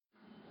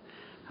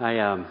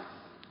I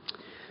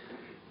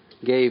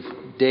gave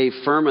Dave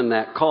Furman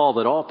that call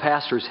that all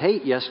pastors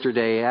hate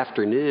yesterday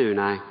afternoon.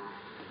 I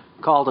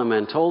called him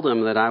and told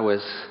him that I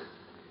was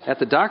at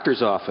the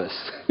doctor's office.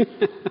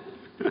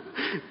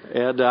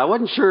 And I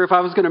wasn't sure if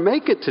I was going to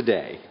make it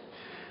today.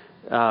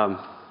 I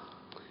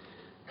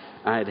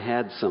had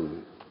had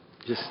some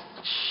just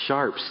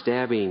sharp,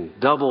 stabbing,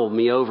 double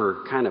me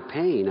over kind of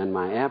pain in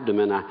my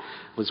abdomen. I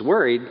was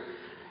worried,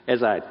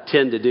 as I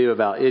tend to do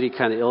about any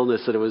kind of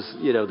illness, that it was,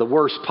 the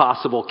worst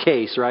possible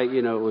case, right?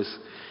 It was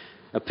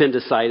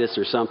appendicitis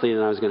or something,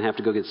 and I was going to have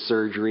to go get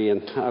surgery,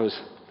 and I was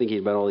thinking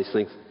about all these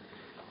things.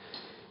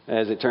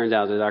 As it turned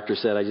out, the doctor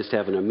said I just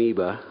have an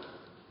amoeba,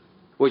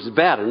 which is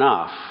bad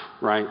enough,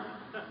 right?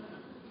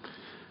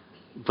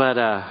 But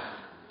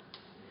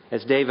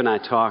as Dave and I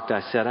talked,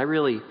 I said, I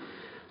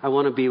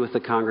want to be with the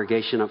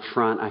congregation up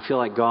front. I feel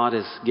like God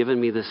has given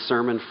me this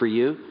sermon for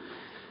you.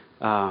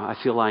 I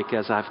feel like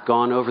as I've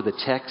gone over the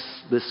text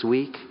this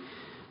week,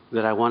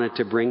 that I wanted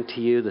to bring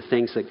to you the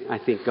things that I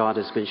think God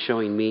has been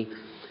showing me.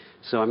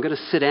 So I'm going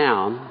to sit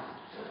down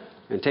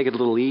and take it a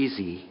little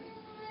easy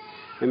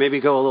and maybe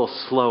go a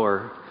little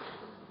slower.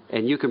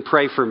 And you can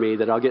pray for me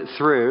that I'll get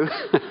through.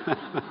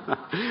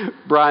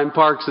 Brian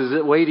Parks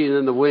is waiting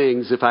in the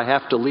wings if I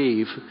have to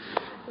leave.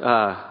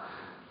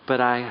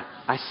 But I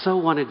so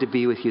wanted to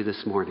be with you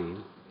this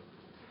morning.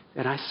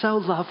 And I so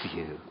love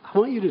you. I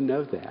want you to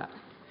know that.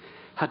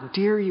 How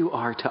dear you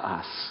are to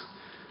us.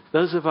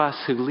 Those of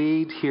us who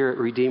lead here at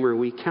Redeemer,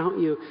 we count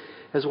you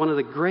as one of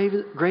the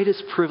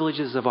greatest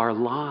privileges of our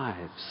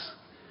lives.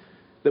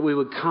 That we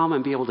would come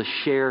and be able to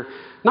share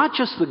not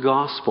just the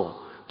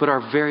gospel, but our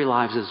very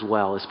lives as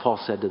well, as Paul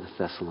said to the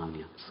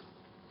Thessalonians.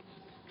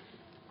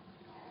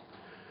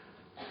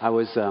 I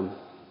was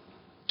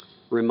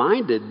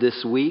reminded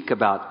this week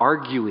about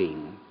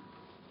arguing.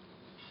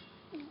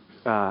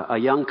 A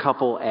young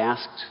couple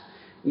asked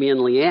me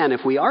and Leanne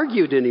if we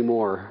argued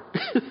anymore.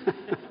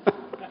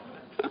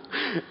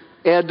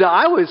 And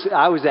I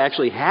was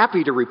actually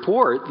happy to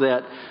report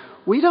that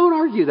we don't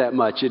argue that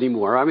much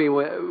anymore. I mean,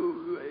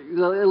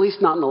 at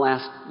least not in the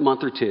last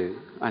month or two,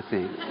 I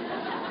think.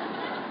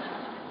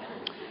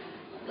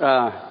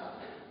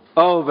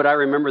 But I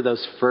remember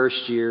those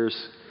first years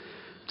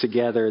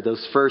together,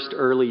 those first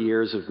early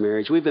years of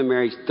marriage. We've been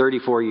married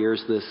 34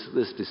 years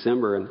this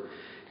December, and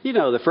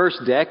the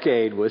first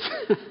decade was,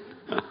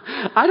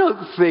 I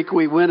don't think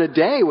we went a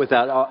day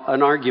without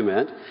an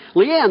argument.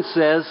 Leanne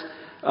says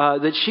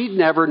that she'd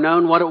never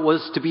known what it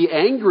was to be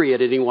angry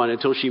at anyone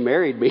until she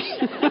married me.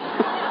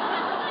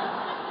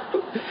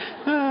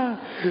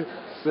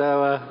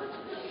 So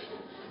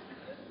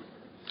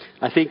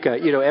I think,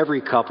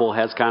 every couple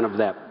has kind of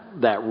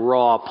that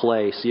raw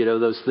place,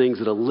 those things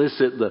that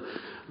elicit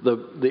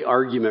the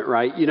argument,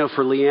 right?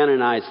 For Leanne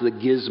and I, it's the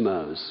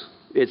gizmos.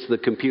 It's the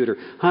computer.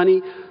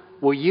 Honey,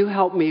 will you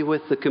help me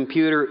with the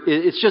computer?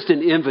 It's just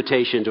an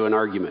invitation to an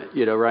argument,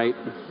 right?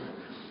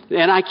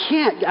 And I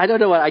can't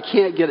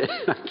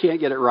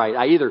get it right.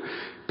 I either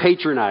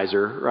patronize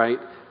her, right?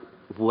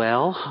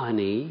 Well,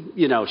 honey,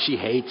 she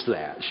hates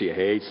that.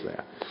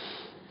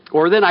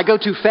 Or then I go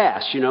too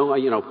fast,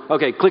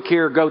 okay, click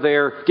here, go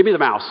there, give me the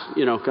mouse,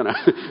 kind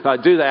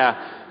of do that.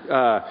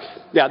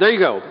 Yeah, there you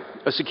go.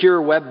 A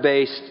secure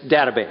web-based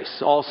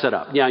database all set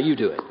up. Yeah, you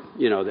do it.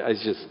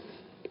 It's just.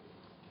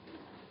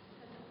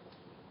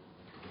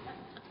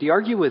 Do you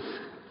argue with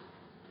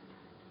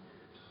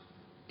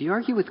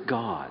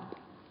God?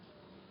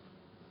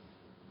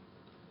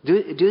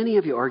 Do any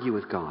of you argue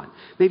with God?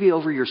 Maybe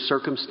over your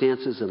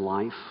circumstances in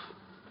life?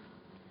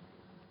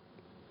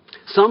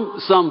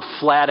 Some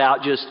flat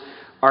out just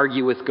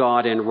argue with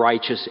God in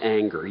righteous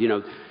anger.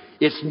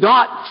 It's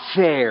not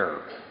fair.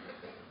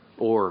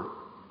 Or,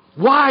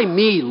 why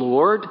me,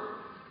 Lord?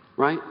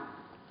 Right?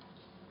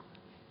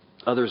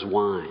 Others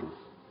whine.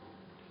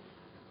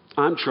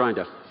 I'm trying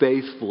to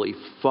faithfully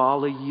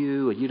follow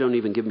you, and you don't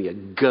even give me a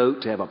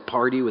goat to have a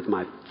party with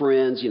my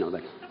friends.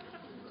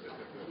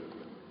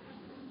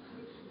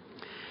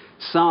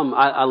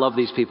 I love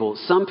these people.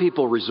 Some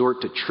people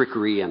resort to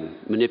trickery and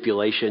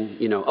manipulation.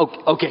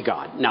 Okay,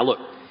 God, now look,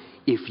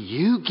 if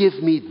you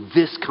give me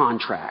this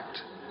contract,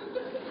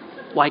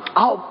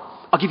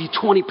 I'll give you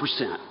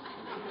 20%.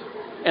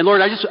 And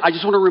Lord, I just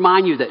want to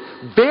remind you that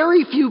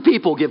very few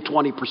people give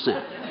 20%.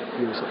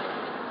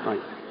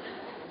 Right?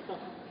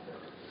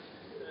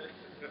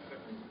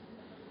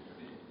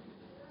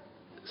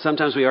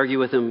 Sometimes we argue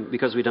with him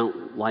because we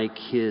don't like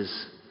his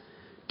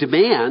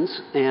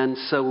demands, and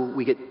so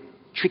we get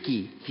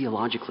tricky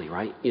theologically,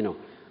 right?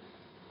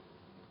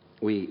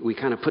 We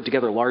kind of put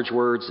together large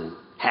words and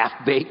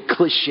half-baked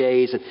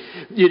cliches.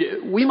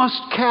 And we must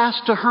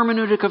cast a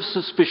hermeneutic of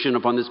suspicion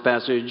upon this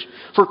passage,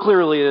 for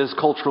clearly it is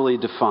culturally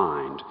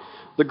defined.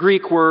 The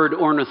Greek word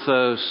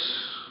ornithos,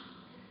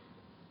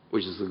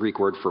 which is the Greek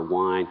word for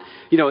wine.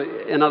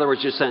 In other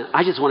words, just saying,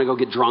 I just want to go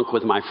get drunk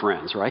with my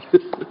friends, right?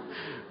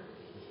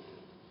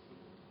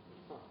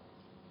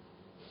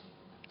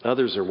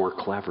 Others are more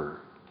clever.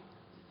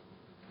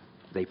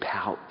 They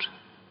pout.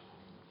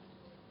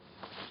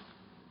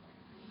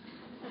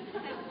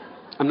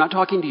 I'm not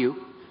talking to you.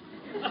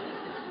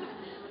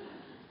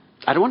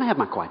 I don't want to have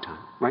my quiet time,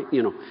 right?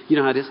 You know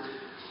how it is.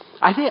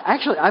 I think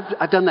actually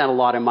I've done that a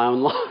lot in my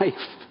own life.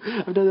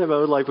 I've done that in my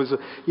own life.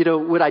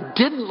 When I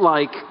didn't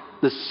like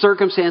the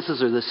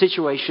circumstances or the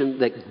situation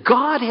that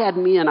God had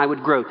me in, I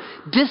would grow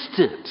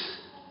distant.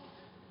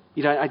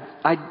 I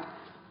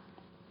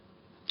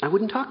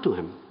wouldn't talk to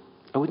him.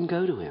 I wouldn't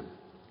go to him.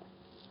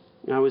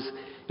 It was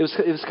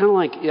kind of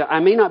like, I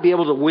may not be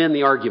able to win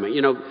the argument.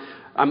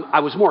 I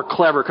was more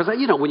clever because,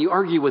 when you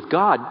argue with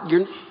God,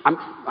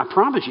 I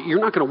promise you're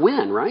not going to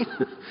win, right?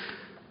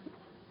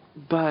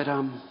 But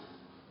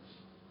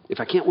if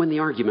I can't win the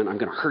argument, I'm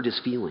going to hurt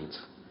his feelings.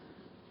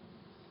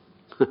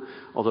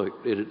 Although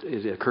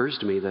it occurs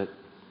to me that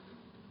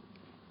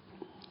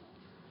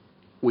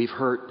we've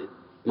hurt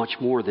much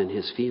more than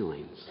his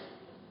feelings.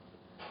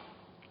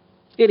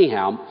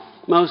 Anyhow,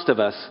 most of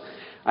us,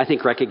 I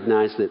think,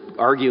 recognize that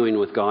arguing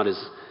with God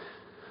is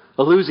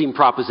a losing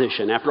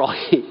proposition. After all,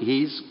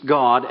 he's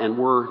God and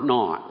we're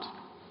not.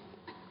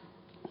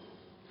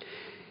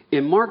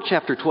 In Mark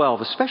chapter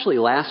 12, especially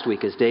last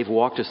week as Dave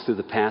walked us through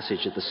the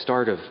passage at the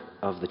start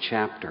of the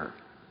chapter,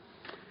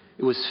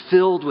 it was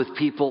filled with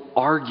people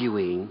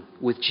arguing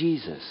with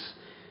Jesus.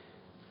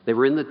 They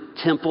were in the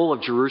temple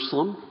of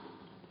Jerusalem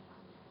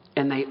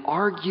and they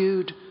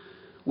argued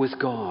with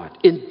God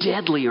in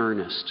deadly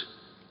earnest.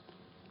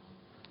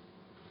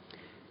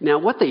 Now,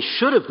 what they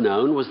should have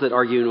known was that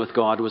arguing with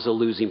God was a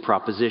losing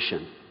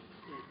proposition.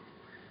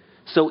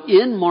 So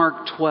in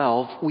Mark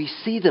 12, we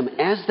see them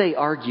as they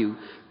argue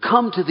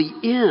come to the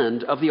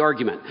end of the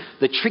argument.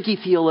 The tricky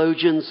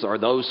theologians, or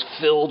those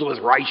filled with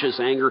righteous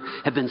anger,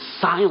 have been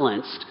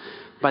silenced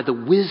by the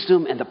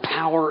wisdom and the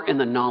power and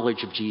the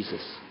knowledge of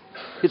Jesus.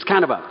 It's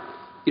kind of like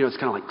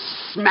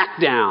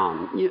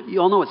SmackDown.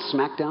 You all know what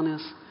SmackDown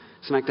is?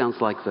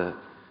 SmackDown's like the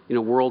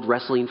World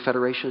Wrestling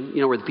Federation,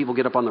 where the people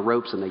get up on the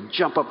ropes and they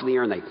jump up in the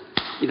air and they,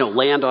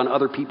 land on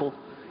other people.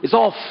 It's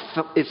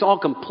all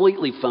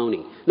completely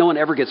phony. No one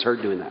ever gets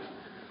hurt doing that.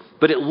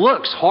 But it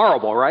looks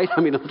horrible, right?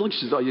 I mean, it looks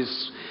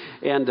just...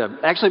 And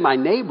actually my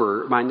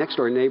next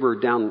door neighbor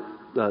down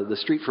the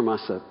street from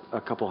us,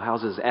 a couple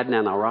houses,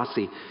 Adnan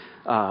Al-Rassi,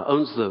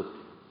 owns the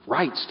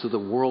rights to the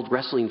World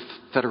Wrestling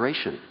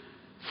Federation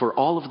for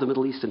all of the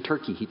Middle East and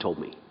Turkey, he told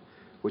me,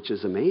 which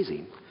is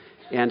amazing.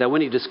 And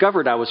when he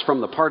discovered I was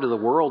from the part of the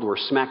world where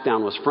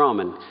SmackDown was from,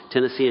 in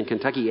Tennessee and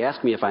Kentucky, he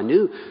asked me if I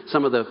knew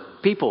some of the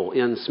people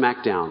in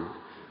SmackDown.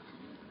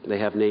 They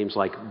have names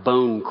like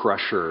Bone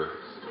Crusher,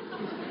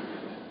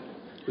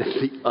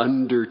 The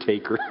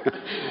Undertaker.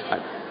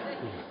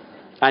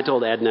 I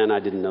told Adnan I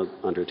didn't know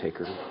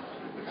Undertaker.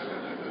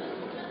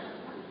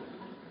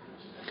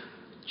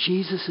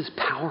 Jesus is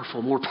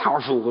powerful, more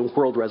powerful than the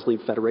World Wrestling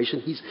Federation.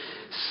 He's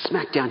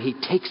SmackDown. He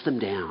takes them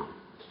down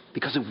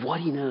because of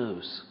what he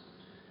knows.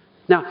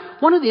 Now,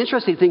 one of the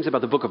interesting things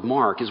about the book of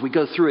Mark as we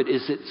go through it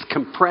is it's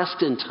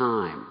compressed in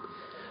time.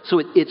 So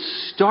it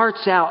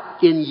starts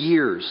out in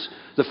years.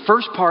 The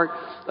first part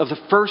of the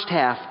first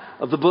half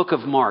of the book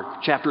of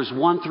Mark, chapters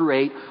 1 through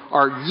 8,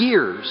 are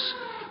years.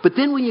 But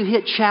then when you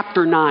hit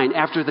chapter 9,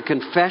 after the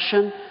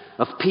confession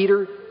of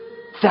Peter,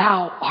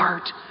 "Thou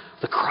art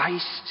the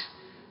Christ,"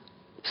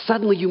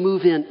 suddenly you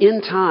move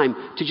in time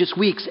to just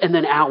weeks and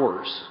then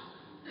hours.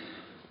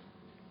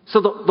 So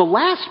the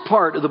last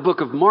part of the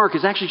book of Mark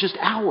is actually just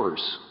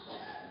hours.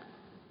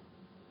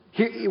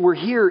 We're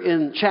here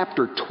in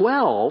chapter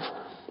 12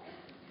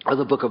 of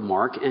the book of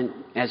Mark, and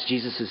as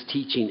Jesus is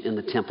teaching in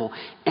the temple,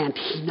 and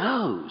he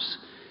knows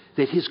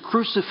that his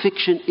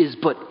crucifixion is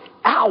but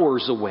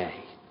hours away.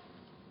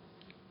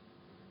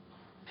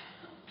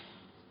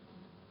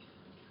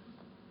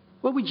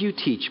 What would you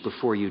teach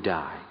before you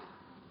die?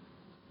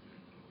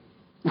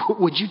 What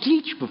would you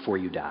teach before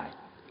you die?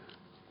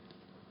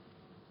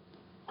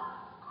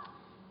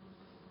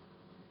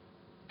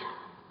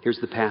 Here's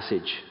the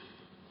passage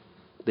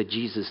that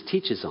Jesus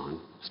teaches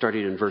on,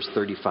 starting in verse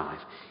 35.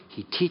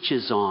 He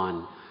teaches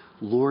on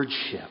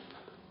lordship.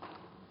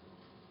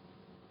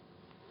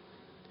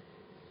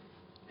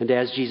 And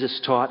as Jesus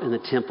taught in the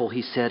temple,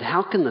 he said,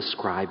 "How can the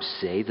scribes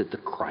say that the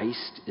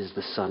Christ is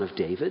the son of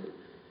David?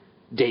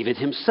 David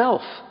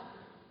himself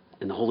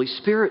and the Holy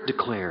Spirit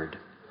declared,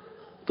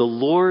 'The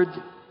Lord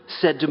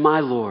said to my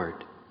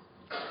Lord,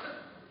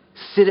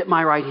 sit at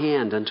my right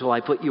hand until I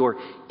put your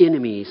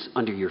enemies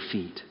under your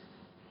feet.'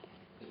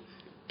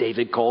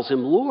 David calls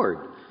him Lord.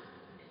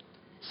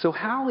 So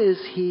how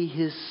is he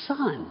his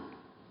son?"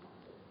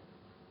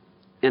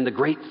 And the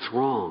great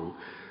throng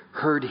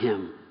heard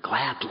him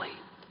gladly.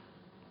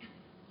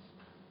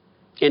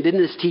 And in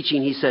this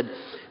teaching, he said,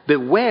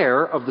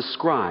 "Beware of the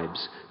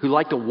scribes who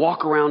like to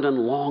walk around in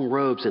long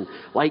robes and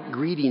like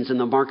greetings in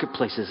the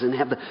marketplaces and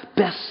have the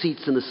best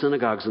seats in the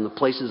synagogues and the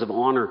places of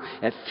honor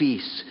at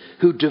feasts,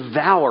 who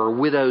devour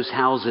widows'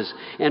 houses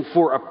and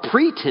for a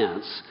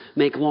pretense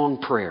make long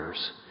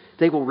prayers.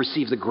 They will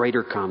receive the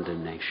greater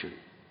condemnation."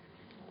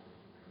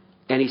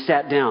 And he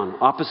sat down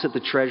opposite the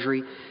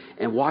treasury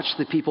and watched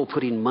the people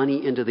putting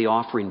money into the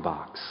offering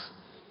box.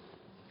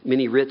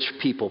 Many rich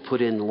people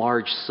put in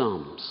large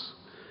sums.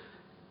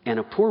 And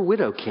a poor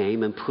widow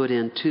came and put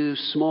in 2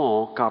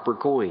 small copper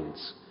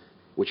coins,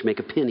 which make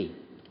a penny.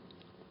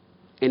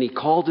 And he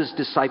called his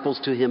disciples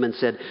to him and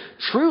said,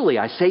 "Truly,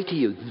 I say to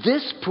you,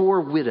 this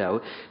poor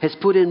widow has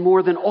put in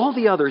more than all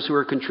the others who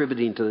are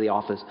contributing to the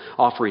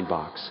offering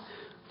box.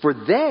 For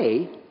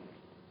they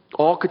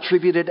all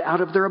contributed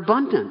out of their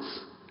abundance.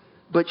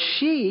 But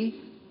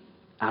she,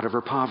 out of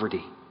her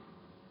poverty,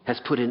 has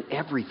put in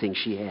everything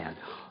she had,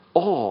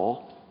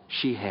 all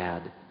she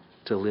had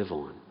to live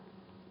on."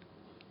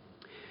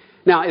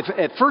 Now, if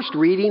at first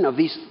reading of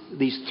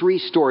these three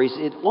stories,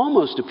 it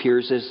almost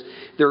appears as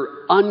they're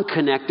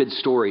unconnected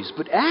stories.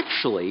 But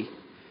actually,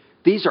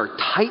 these are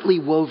tightly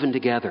woven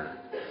together.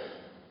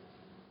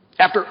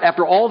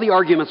 After all the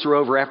arguments are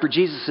over, after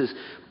Jesus has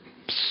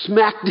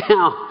smacked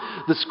down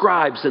the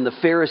scribes and the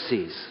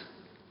Pharisees,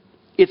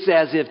 it's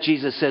as if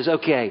Jesus says,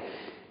 "Okay,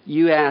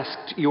 you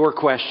asked your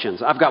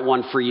questions. I've got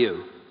one for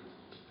you.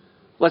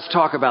 Let's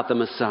talk about the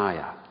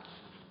Messiah."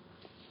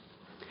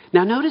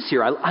 Now notice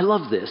here, I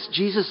love this.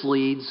 Jesus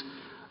leads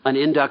an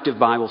inductive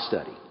Bible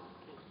study.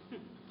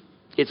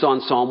 It's on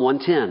Psalm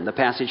 110, the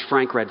passage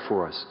Frank read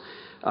for us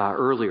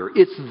earlier.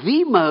 It's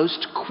the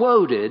most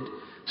quoted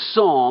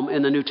psalm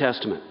in the New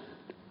Testament.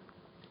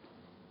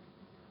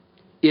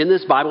 In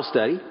this Bible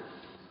study,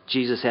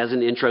 Jesus has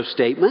an intro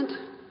statement.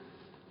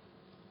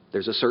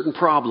 There's a certain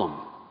problem.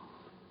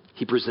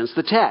 He presents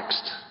the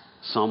text,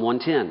 Psalm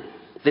 110.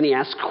 Then he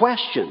asks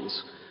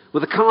questions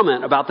with a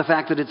comment about the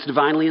fact that it's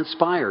divinely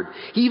inspired.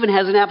 He even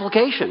has an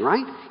application,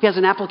 right? He has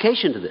an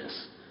application to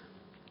this.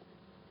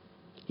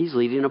 He's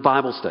leading a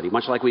Bible study,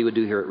 much like we would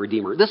do here at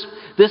Redeemer.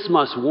 This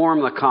must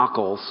warm the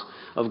cockles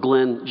of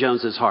Glenn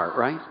Jones's heart,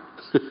 right?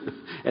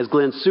 As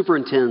Glenn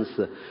superintends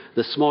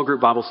the small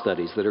group Bible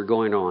studies that are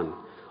going on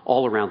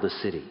all around the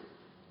city.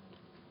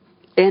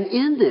 And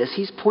in this,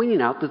 he's pointing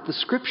out that the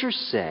scriptures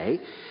say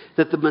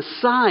that the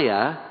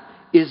Messiah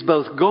is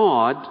both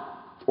God,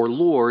 or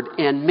Lord,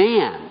 and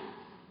man.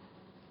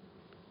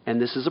 And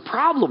this is a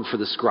problem for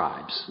the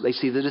scribes. They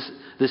see that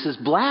this is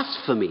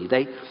blasphemy.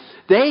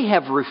 They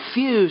have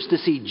refused to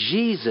see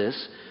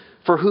Jesus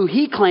for who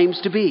he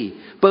claims to be,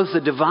 both the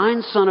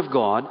divine Son of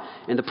God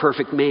and the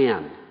perfect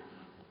man.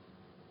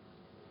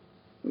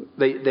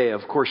 They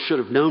of course, should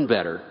have known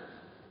better.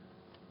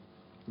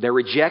 They're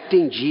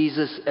rejecting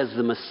Jesus as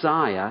the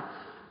Messiah,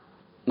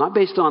 not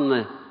based on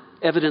the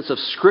evidence of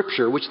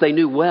Scripture, which they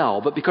knew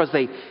well, but because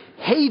they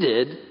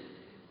hated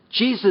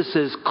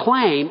Jesus'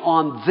 claim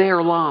on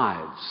their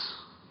lives.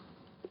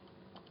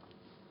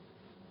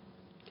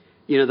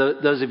 You know,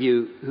 those of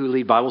you who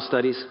lead Bible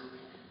studies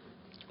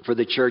for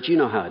the church, you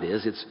know how it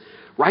is. It's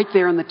right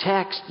there in the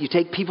text. You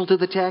take people to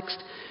the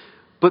text,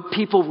 but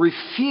people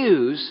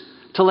refuse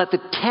to let the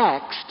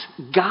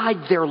text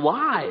guide their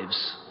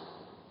lives.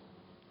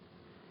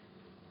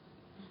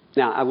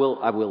 Now, I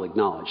will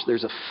acknowledge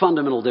there's a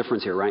fundamental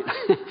difference here, right?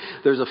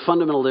 There's a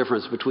fundamental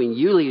difference between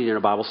you leading a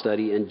Bible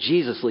study and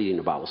Jesus leading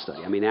a Bible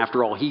study. I mean,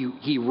 after all,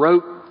 he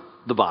wrote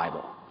the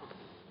Bible.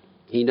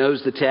 He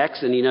knows the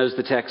text, and he knows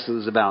the text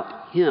is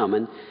about him.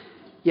 And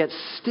yet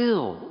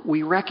still,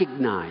 we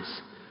recognize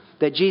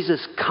that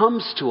Jesus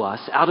comes to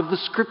us out of the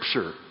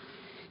Scripture.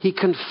 He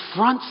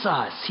confronts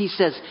us. He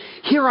says,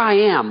 "Here I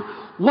am.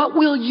 What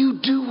will you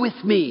do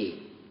with me?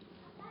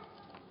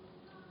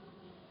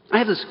 I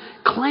have this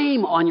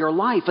claim on your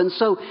life." And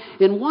so,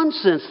 in one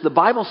sense, the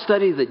Bible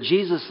study that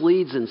Jesus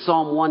leads in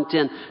Psalm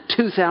 110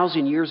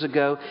 2,000 years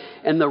ago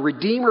and the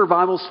Redeemer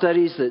Bible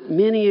studies that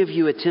many of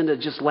you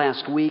attended just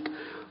last week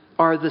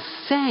are the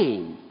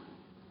same,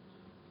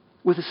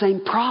 with the same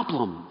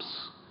problems.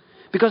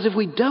 Because if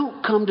we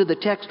don't come to the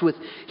text with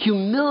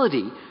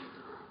humility,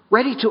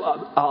 ready to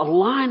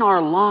align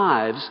our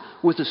lives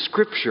with the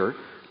Scripture,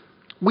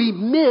 we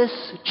miss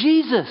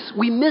Jesus.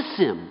 We miss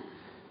him.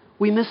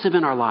 We miss him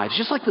in our lives,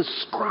 just like the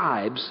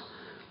scribes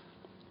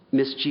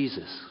miss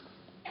Jesus.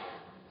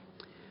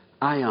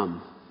 I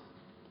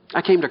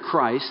came to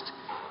Christ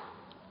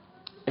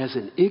as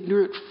an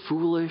ignorant,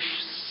 foolish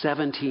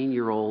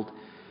 17-year-old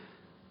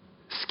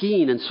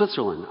skiing in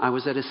Switzerland. I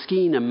was at a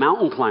skiing and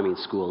mountain climbing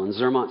school in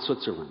Zermatt,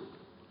 Switzerland.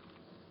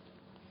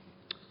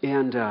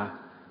 And I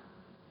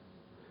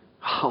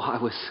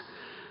was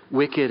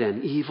wicked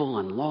and evil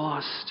and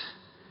lost.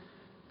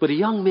 But a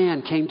young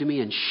man came to me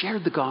and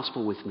shared the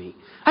gospel with me.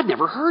 I'd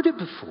never heard it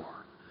before.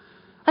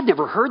 I'd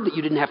never heard that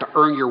you didn't have to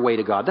earn your way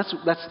to God.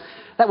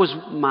 That was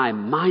my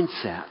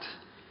mindset.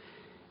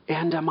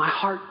 And my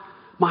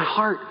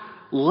heart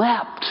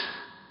leapt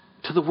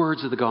to the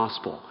words of the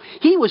gospel.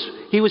 He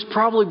was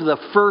probably the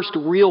first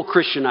real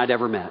Christian I'd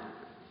ever met.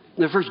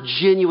 The first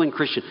genuine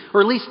Christian.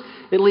 Or at least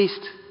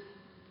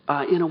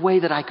in a way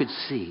that I could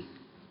see.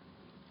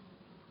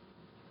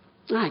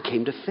 And I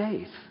came to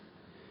faith.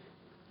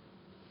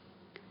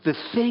 The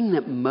thing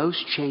that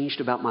most changed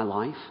about my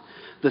life,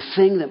 the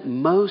thing that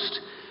most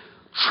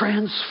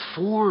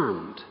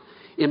transformed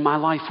in my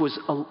life was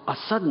a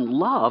sudden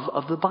love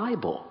of the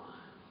Bible.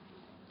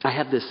 I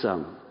had this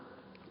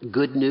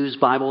Good News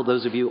Bible.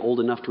 Those of you old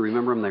enough to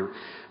remember them,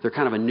 they're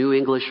kind of a New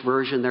English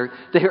version.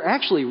 They're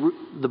actually,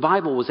 the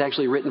Bible was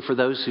actually written for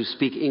those who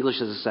speak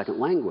English as a second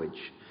language.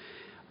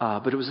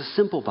 But it was a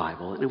simple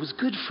Bible, and it was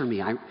good for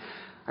me.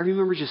 I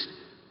remember just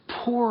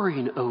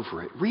poring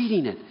over it,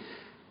 reading it,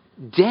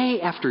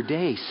 day after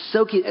day,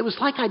 soaking. It was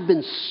like I'd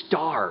been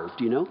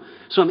starved,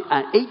 So I'm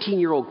an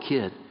 18-year-old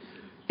kid,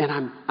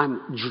 and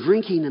I'm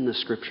drinking in the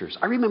Scriptures.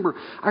 I remember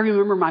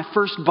my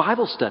first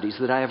Bible studies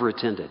that I ever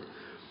attended,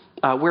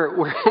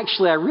 where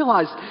actually I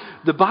realized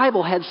the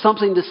Bible had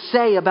something to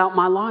say about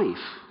my life.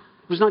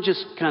 It was not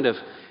just kind of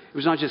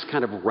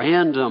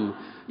random,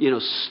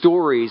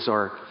 stories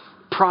or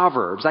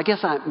proverbs. I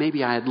guess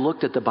maybe I had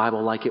looked at the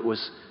Bible like it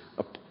was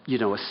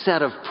a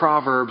set of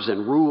proverbs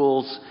and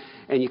rules,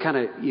 and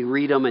you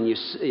read them and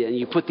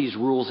you put these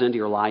rules into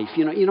your life.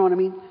 You know what I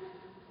mean?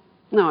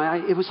 No,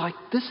 it was like,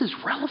 this is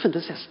relevant.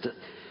 This has to.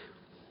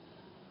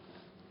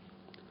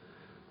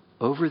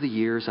 Over the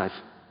years, I've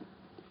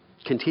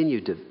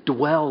continued to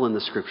dwell in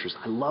the Scriptures.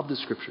 I love the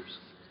Scriptures.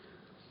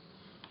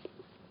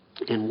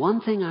 And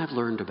one thing I've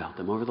learned about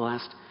them over the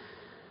last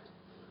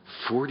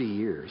 40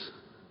 years,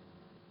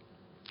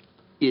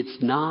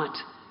 it's not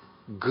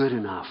good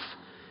enough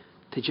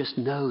to just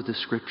know the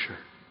Scripture.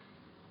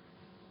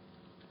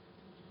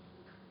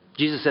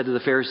 Jesus said to the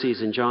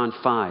Pharisees in John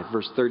 5,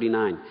 verse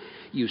 39,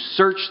 "You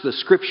search the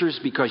Scriptures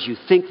because you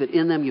think that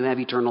in them you have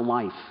eternal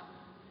life.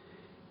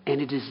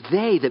 And it is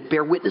they that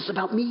bear witness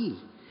about me.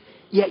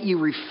 Yet you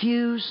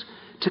refuse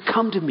to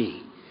come to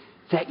me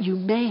that you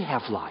may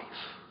have life."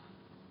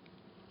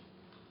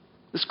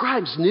 The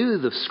scribes knew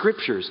the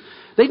Scriptures.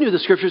 They knew the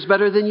Scriptures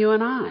better than you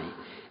and I.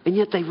 And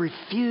yet they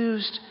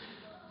refused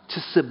to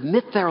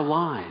submit their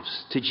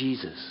lives to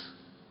Jesus.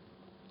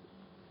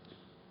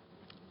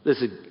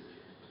 This is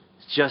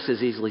just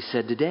as easily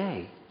said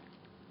today.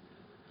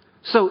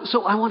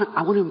 So I want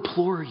to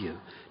implore you,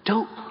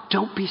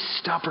 don't be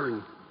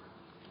stubborn.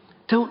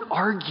 Don't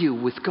argue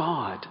with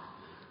God.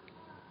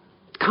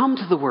 Come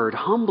to the Word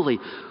humbly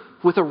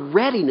with a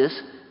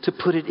readiness to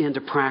put it into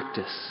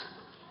practice.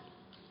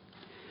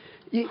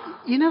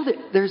 You know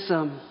that there's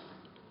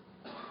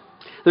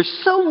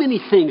so many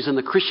things in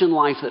the Christian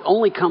life that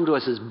only come to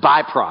us as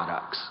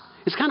byproducts.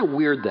 It's kind of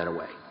weird that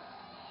way.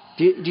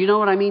 Do you know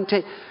what I mean?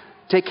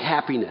 Take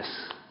happiness.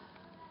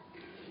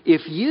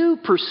 If you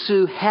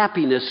pursue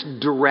happiness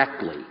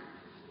directly,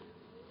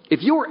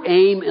 if your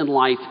aim in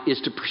life is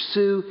to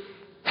pursue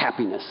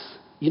happiness,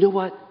 you know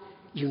what?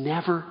 You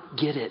never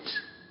get it.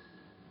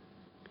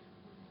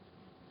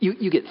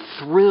 You get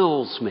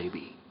thrills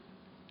maybe,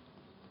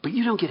 but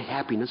you don't get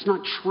happiness. It's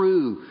not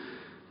true.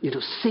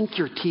 Sink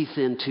your teeth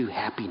into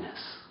happiness.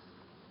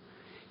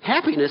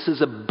 Happiness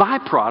is a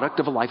byproduct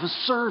of a life of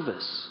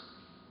service.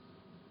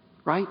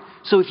 Right?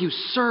 So if you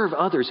serve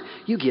others,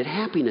 you get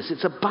happiness.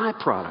 It's a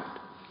byproduct.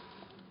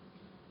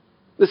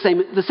 The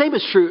same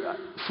is true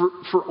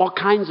for all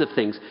kinds of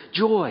things.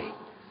 Joy.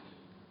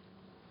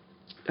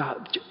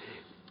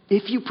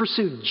 If you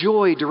pursue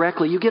joy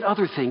directly, you get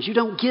other things. You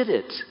don't get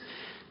it.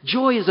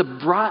 Joy is a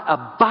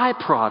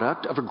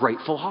byproduct of a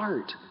grateful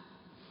heart.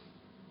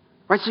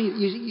 Right? So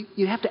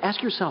you have to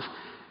ask yourself,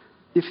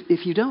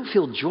 if you don't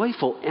feel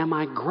joyful, am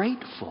I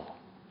grateful?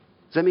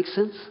 Does that make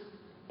sense?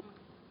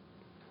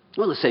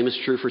 Well, the same is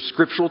true for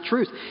scriptural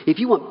truth. If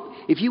you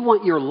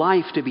want your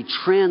life to be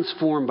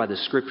transformed by the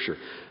Scripture,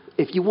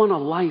 if you want a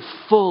life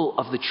full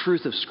of the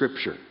truth of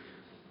Scripture,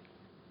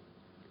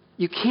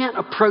 you can't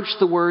approach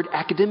the Word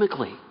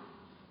academically.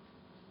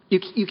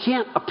 You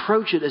can't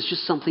approach it as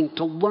just something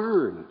to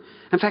learn.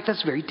 In fact,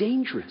 that's very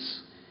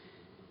dangerous.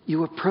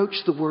 You approach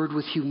the Word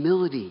with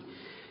humility.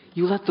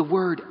 You let the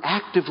Word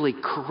actively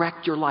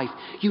correct your life.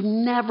 You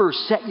never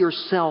set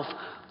yourself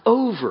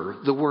over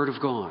the Word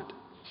of God.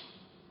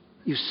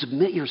 You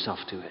submit yourself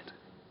to it.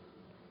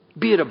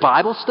 Be it a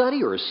Bible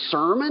study or a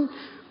sermon,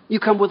 you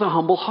come with a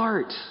humble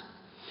heart.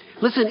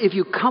 Listen, if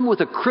you come with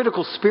a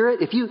critical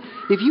spirit, if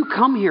you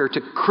come here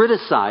to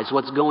criticize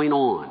what's going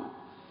on,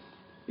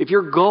 if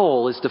your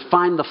goal is to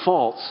find the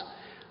faults,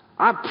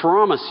 I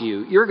promise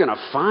you're going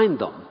to find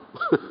them.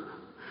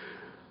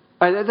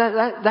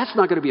 That's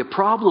not going to be a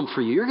problem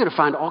for you. You're going to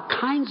find all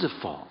kinds of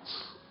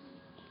faults.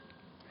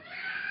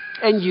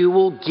 And you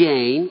will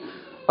gain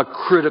a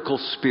critical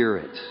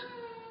spirit.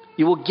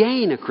 You will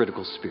gain a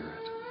critical spirit.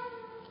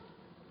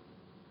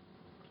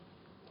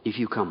 If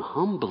you come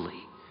humbly,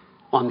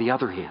 on the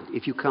other hand,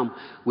 if you come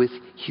with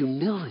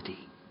humility,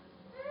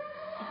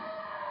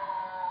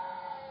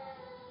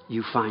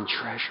 you find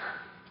treasure.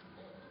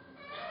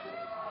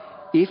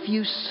 If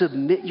you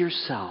submit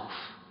yourself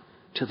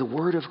to the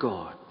Word of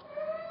God,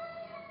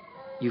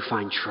 you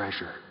find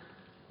treasure.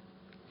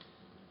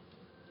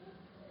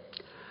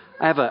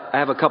 I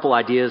have a couple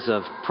ideas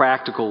of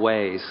practical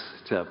ways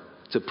to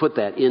put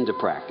that into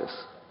practice.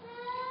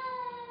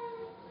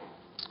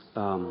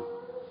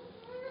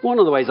 One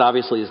of the ways,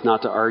 obviously, is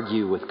not to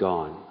argue with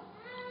God.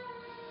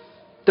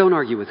 Don't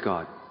argue with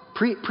God.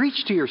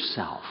 Preach to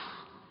yourself.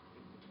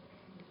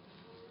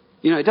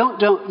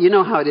 Don't. You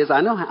know how it is.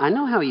 I know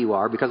how you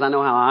are because I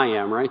know how I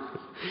am. Right?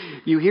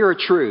 You hear a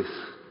truth.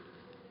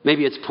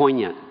 Maybe it's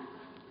poignant,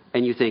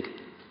 and you think,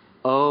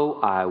 "Oh,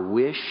 I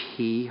wish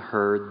he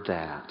heard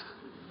that."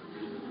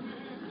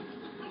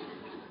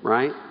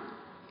 Right?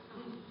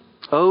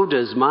 Oh,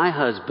 does my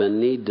husband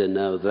need to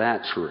know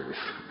that truth?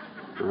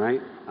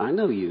 Right? I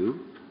know you.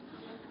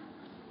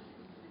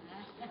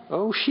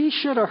 Oh, she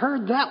should have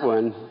heard that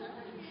one.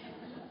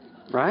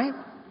 Right?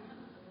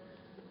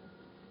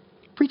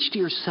 Preach to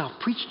yourself.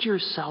 Preach to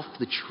yourself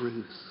the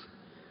truth.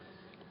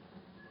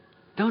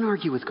 Don't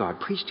argue with God.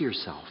 Preach to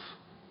yourself.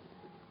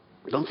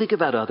 Don't think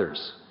about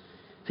others.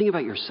 Think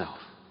about yourself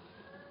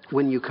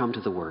when you come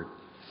to the Word.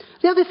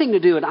 The other thing to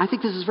do, and I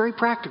think this is very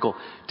practical,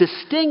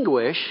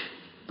 distinguish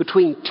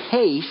between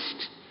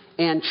taste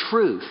and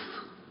truth.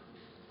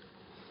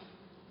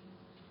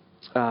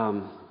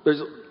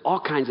 There's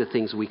all kinds of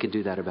things we can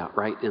do that about,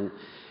 right?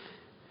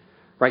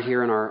 Right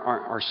here in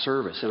our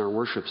service, in our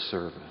worship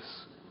service.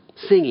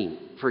 Singing,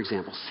 for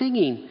example.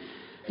 Singing,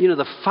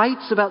 the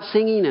fights about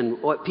singing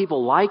and what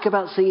people like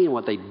about singing and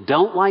what they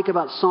don't like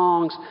about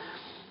songs,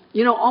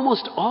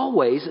 almost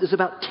always is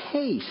about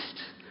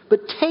taste.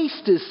 But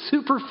taste is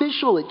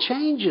superficial. It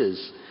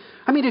changes.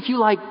 I mean, if you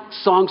like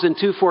songs in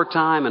 2/4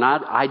 time and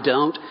I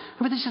don't,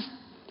 I mean,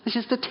 it's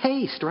just a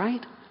taste,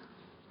 right?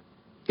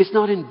 It's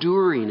not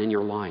enduring in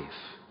your life.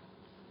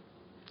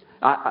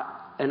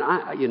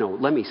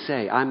 Let me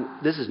say,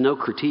 this is no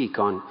critique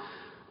on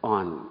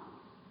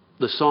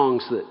the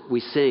songs that we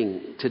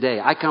sing today.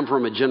 I come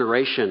from a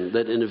generation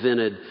that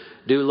invented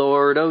 "Do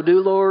Lord, oh do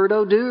Lord,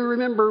 oh do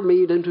remember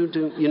me."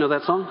 You know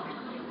that song?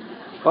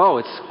 Oh,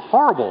 it's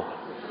horrible.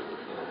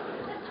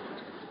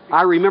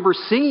 I remember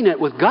singing it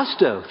with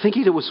gusto,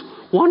 thinking it was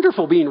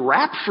wonderful, being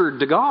raptured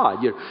to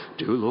God.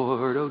 "Do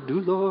Lord, oh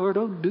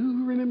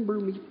do remember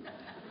me."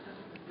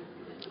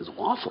 It was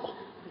awful.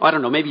 I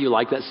don't know, maybe you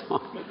like that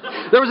song.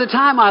 There was a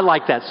time I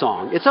liked that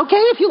song. It's okay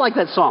if you like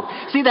that song.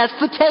 See, that's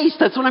the taste.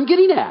 That's what I'm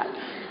getting at.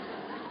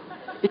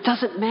 It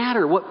doesn't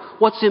matter.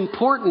 What's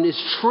important is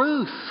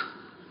truth.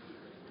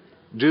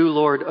 Do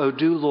Lord, oh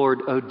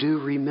do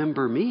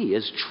remember me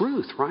is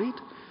truth, right?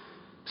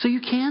 So you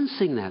can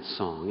sing that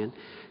song and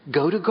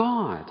go to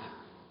God.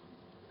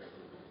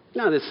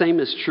 Now, the same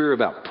is true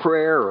about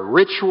prayer or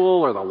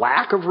ritual or the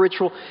lack of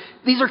ritual.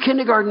 These are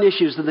kindergarten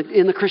issues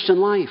in the Christian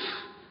life.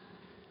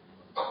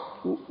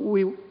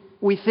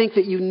 We think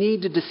that you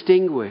need to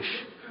distinguish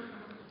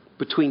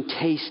between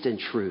taste and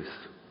truth.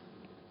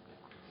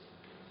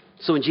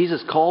 So when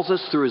Jesus calls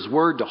us through His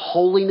Word to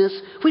holiness,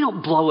 we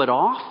don't blow it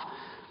off.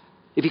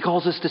 If He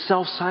calls us to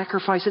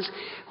self-sacrifices,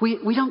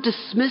 we don't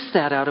dismiss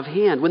that out of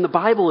hand. When the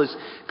Bible is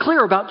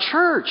clear about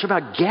church,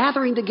 about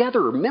gathering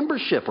together or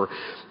membership or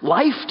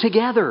life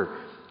together,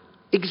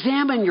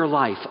 examine your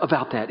life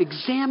about that.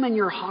 Examine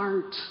your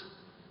heart.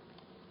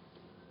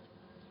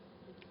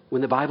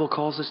 When the Bible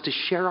calls us to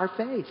share our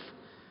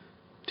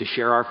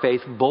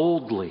faith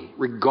boldly,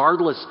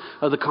 regardless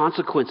of the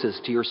consequences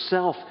to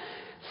yourself,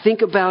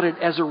 think about it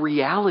as a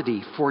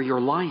reality for your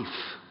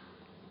life.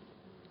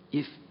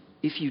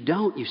 If you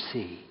don't,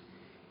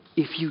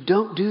 if you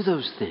don't do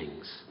those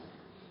things,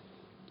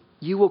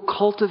 you will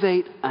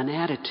cultivate an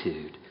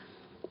attitude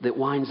that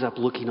winds up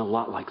looking a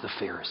lot like the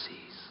Pharisees.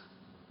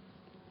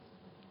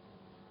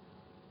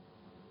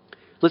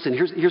 Listen,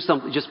 here's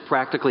something, just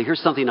practically, here's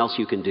something else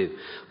you can do.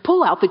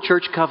 Pull out the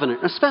church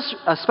covenant,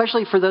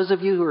 especially for those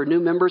of you who are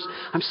new members.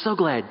 I'm so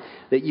glad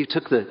that you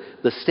took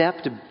the step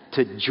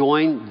to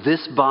join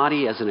this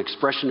body as an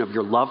expression of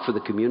your love for the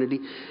community.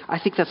 I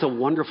think that's a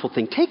wonderful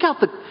thing. Take out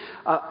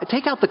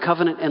the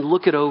covenant and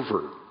look it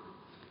over.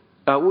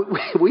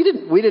 We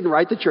didn't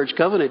write the church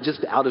covenant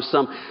just out of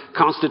some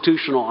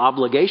constitutional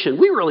obligation.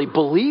 We really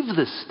believe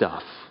this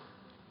stuff.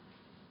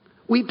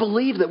 We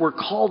believe that we're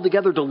called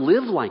together to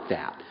live like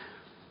that.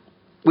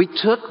 We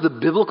took the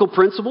biblical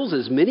principles,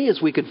 as many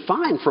as we could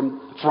find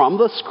from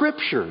the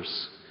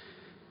Scriptures,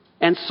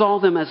 and saw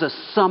them as a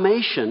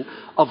summation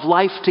of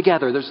life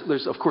together.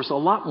 There's of course a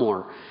lot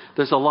more.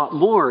 There's a lot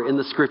more in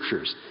the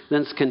Scriptures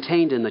than is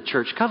contained in the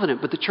church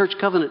covenant. But the church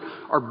covenant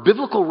are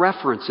biblical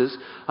references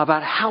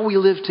about how we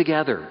live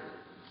together.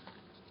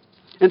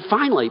 And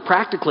finally,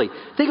 practically,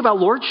 think about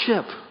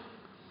lordship.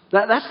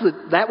 That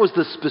was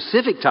the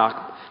specific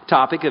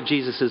topic of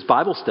Jesus'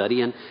 Bible study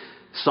in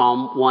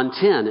Psalm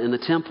 110 in the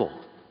temple.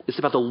 It's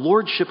about the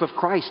lordship of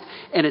Christ,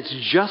 and it's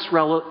just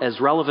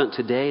as relevant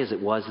today as it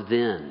was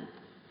then.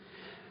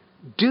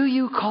 Do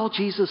you call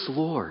Jesus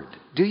Lord?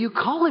 Do you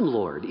call Him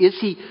Lord? Is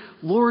He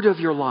Lord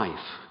of your life?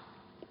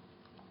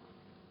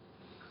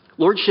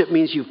 Lordship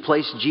means you've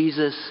placed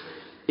Jesus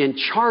in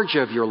charge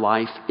of your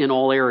life in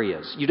all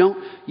areas. You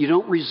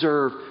don't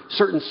reserve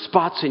certain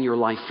spots in your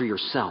life for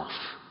yourself.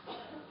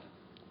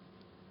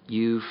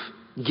 You've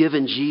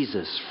given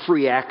Jesus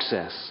free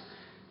access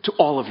to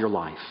all of your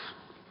life.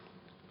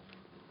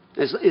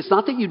 It's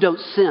not that you don't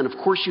sin. Of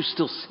course you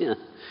still sin.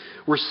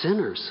 We're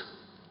sinners.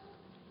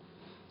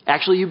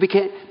 Actually, you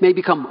may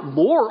become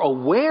more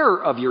aware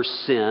of your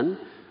sin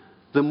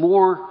the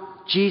more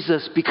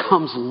Jesus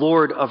becomes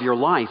Lord of your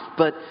life.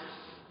 But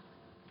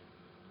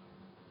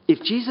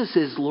if Jesus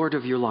is Lord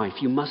of your life,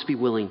 you must be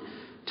willing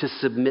to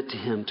submit to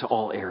Him to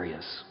all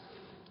areas.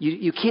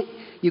 You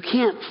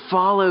can't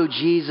follow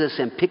Jesus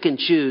and pick and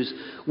choose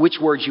which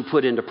words you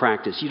put into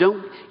practice. You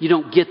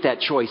don't get that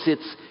choice.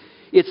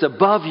 It's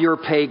above your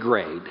pay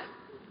grade.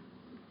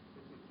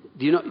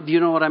 Do you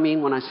know what I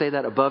mean when I say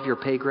that, above your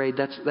pay grade?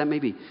 I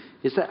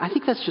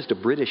think that's just a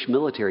British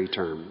military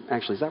term.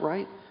 Actually, is that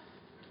right?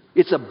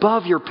 It's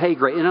above your pay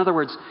grade. In other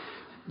words,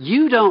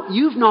 you've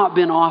not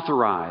been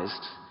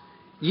authorized.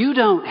 You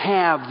don't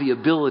have the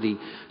ability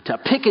to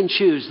pick and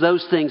choose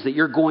those things that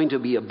you're going to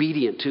be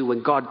obedient to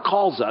when God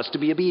calls us to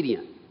be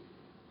obedient.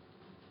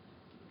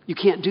 You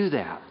can't do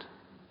that.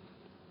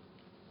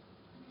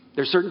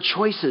 There's certain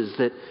choices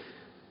that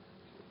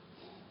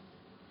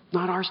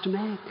not ours to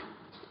make.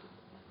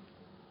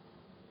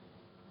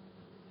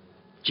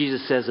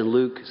 Jesus says in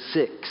Luke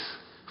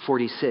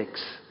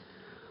 6:46,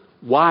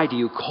 "Why do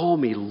you call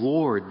me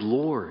Lord,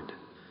 Lord,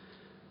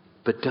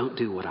 but don't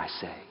do what I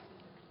say?"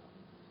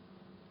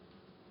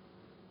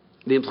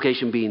 The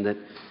implication being that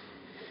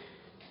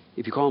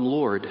if you call him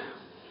Lord,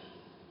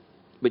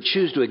 but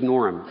choose to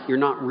ignore him, you're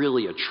not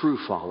really a true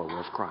follower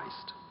of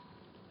Christ.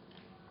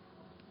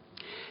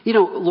 You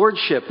know,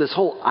 lordship, this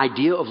whole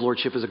idea of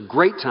lordship is a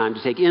great time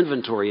to take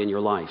inventory in your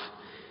life.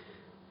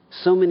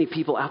 So many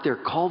people out there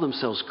call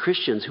themselves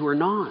Christians who are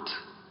not.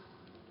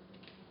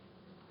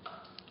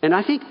 And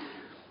I think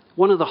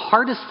one of the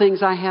hardest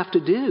things I have to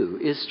do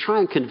is try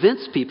and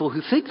convince people who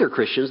think they're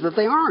Christians that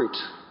they aren't.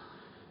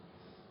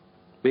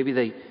 Maybe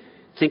they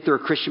think they're a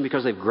Christian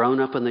because they've grown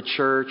up in the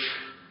church.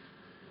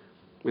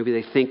 Maybe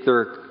they think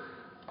they're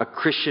a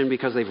Christian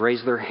because they've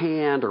raised their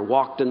hand or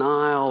walked an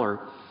aisle. Or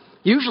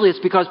usually it's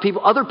because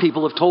other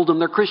people have told them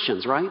they're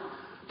Christians, right?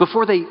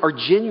 Before they are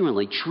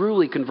genuinely,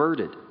 truly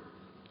converted.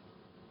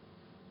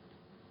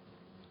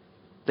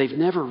 They've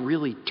never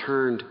really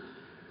turned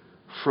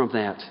from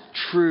that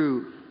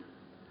true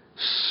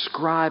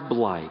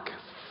scribe-like,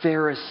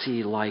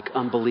 Pharisee-like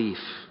unbelief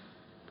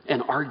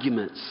and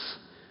arguments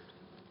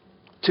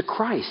to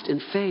Christ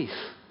in faith,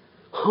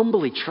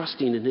 humbly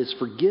trusting in his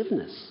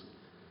forgiveness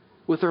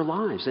with their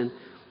lives and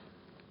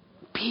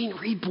being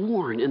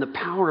reborn in the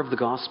power of the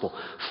gospel,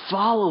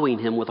 following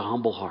him with a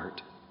humble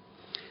heart.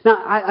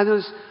 Now,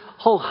 there's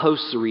a whole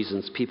host of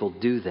reasons people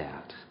do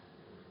that.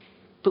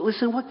 But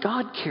listen, what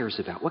God cares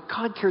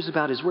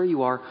about is where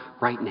you are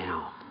right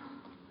now.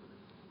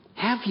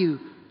 Have you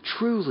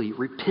truly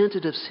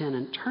repented of sin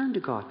and turned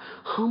to God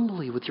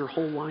humbly with your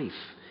whole life?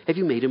 Have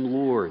you made him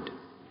Lord?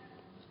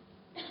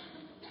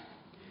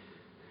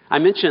 I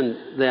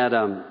mentioned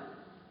that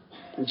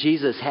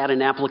Jesus had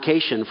an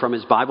application from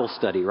his Bible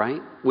study,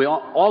 right?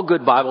 All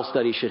good Bible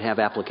studies should have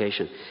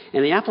application.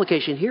 And the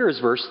application here is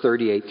verse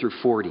 38 through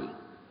 40.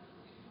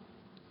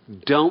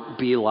 Don't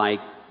be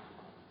like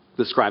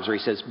the scribes, where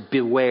he says,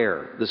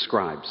 beware the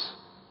scribes.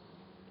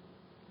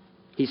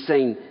 He's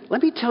saying,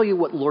 let me tell you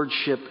what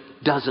lordship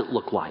doesn't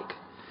look like.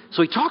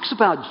 So he talks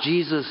about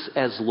Jesus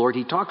as Lord.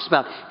 He talks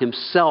about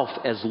himself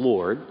as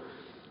Lord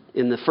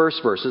in the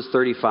first verses,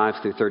 35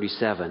 through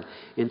 37.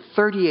 In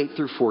 38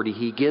 through 40,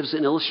 he gives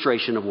an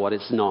illustration of what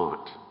it's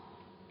not.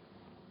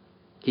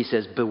 He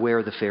says,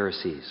 beware the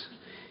Pharisees.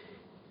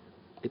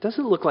 It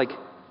doesn't look like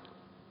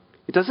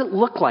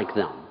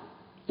them.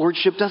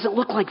 Lordship doesn't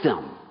look like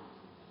them.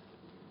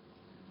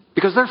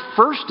 Because their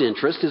first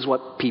interest is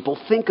what people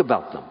think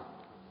about them.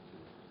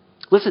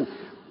 Listen,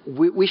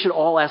 we should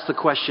all ask the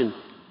question,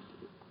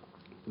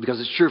 because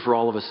it's true for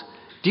all of us,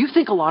 do you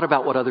think a lot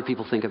about what other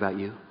people think about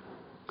you?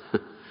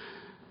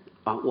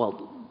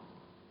 Well,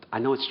 I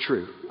know it's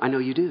true. I know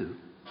you do.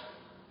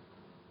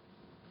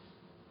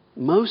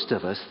 Most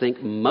of us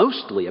think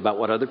mostly about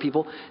what other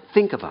people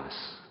think of us.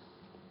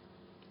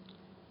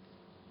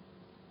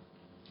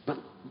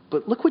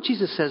 But look what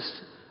Jesus says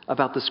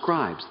about the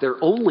scribes. Their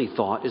only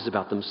thought is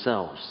about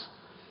themselves.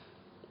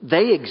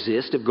 They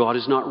exist if God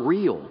is not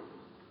real.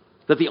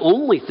 That the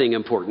only thing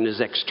important is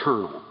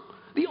external.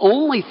 The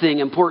only thing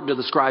important to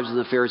the scribes and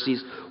the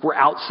Pharisees were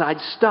outside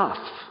stuff.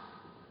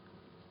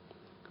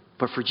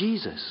 But for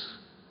Jesus,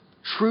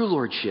 true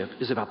lordship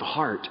is about the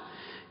heart.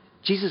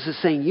 Jesus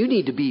is saying you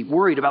need to be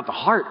worried about the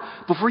heart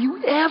before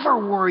you ever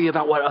worry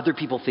about what other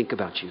people think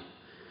about you.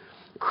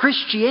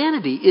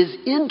 Christianity is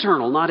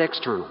internal, not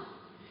external.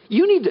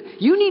 You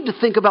need to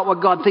think about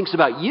what God thinks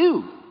about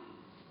you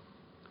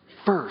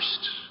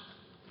first.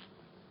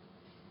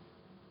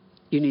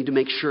 You need to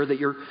make sure that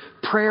your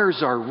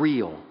prayers are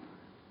real.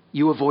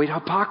 You avoid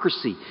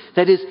hypocrisy.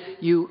 That is,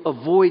 you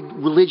avoid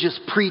religious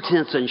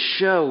pretense and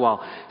show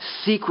while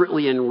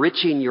secretly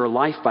enriching your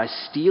life by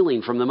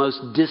stealing from the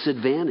most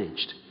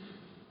disadvantaged.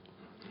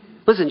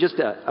 Listen, just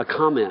a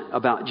comment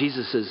about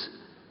Jesus'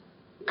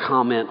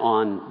 comment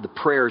on the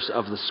prayers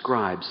of the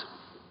scribes.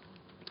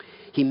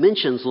 He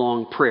mentions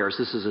long prayers.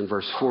 This is in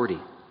verse 40.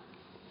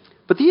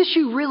 But the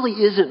issue really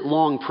isn't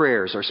long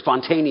prayers or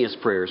spontaneous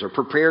prayers or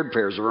prepared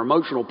prayers or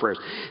emotional prayers.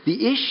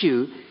 The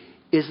issue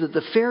is that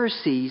the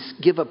Pharisees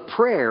give a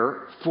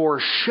prayer for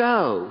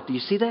show. Do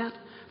you see that?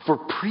 For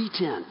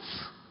pretense.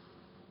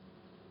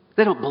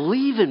 They don't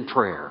believe in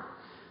prayer.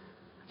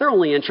 They're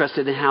only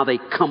interested in how they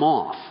come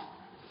off.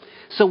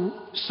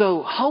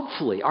 So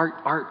hopefully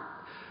our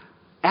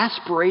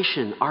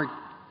aspiration, our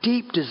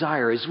deep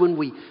desire is when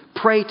we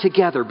pray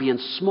together, be in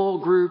small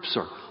groups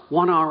or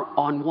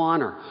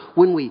one-on-one, or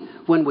when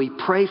we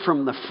pray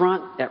from the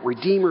front at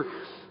Redeemer,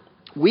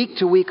 week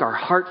to week, our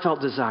heartfelt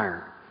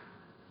desire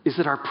is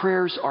that our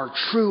prayers are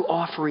true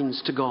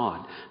offerings to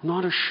God,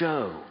 not a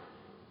show.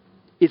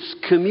 It's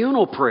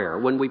communal prayer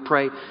when we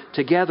pray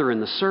together in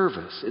the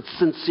service. It's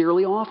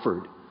sincerely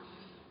offered.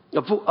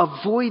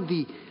 Avoid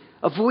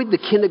the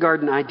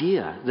kindergarten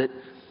idea that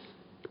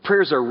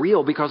prayers are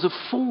real because of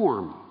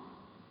form.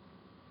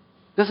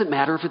 It doesn't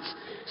matter if it's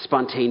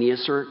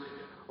spontaneous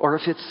or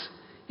if it's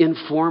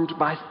informed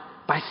by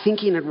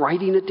thinking and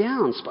writing it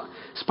down.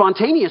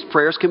 Spontaneous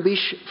prayers can be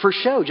for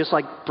show, just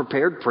like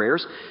prepared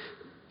prayers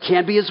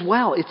can be as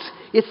well.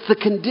 It's the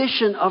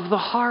condition of the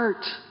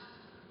heart.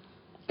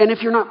 And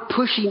if you're not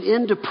pushing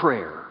into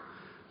prayer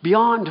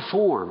beyond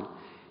form,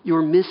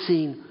 you're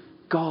missing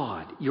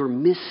God. You're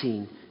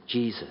missing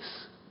Jesus.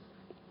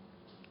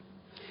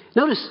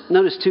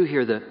 Notice too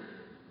here,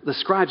 the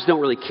scribes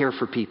don't really care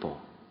for people.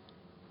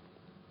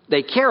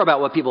 They care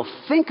about what people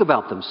think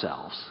about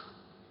themselves,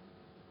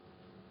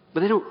 but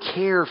they don't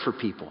care for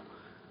people.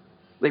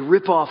 They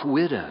rip off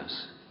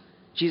widows.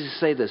 Jesus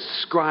said the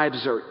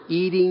scribes are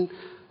eating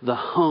the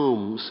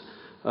homes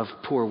of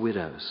poor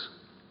widows.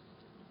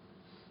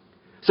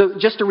 So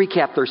just to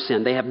recap their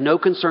sin, they have no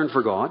concern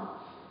for God.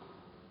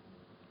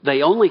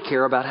 They only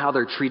care about how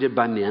they're treated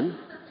by men.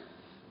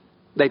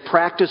 They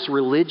practice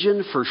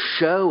religion for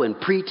show and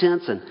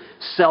pretense and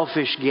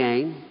selfish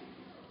gain.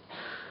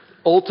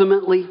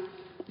 Ultimately,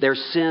 their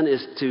sin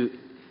is to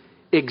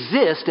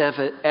exist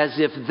as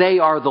if they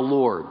are the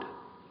Lord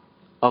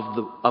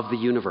of the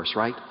universe,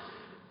 right?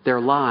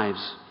 Their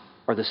lives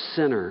are the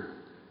center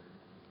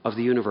of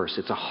the universe.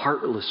 It's a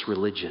heartless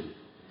religion.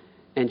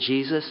 And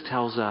Jesus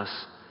tells us,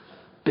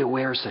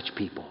 beware such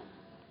people.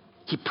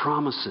 He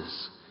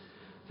promises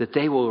that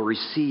they will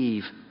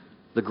receive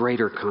the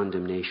greater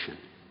condemnation.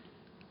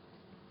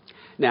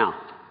 Now,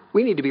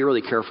 we need to be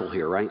really careful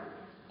here, right?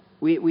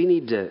 We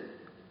need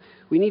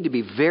to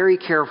be very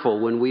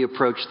careful when we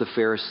approach the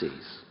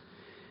Pharisees.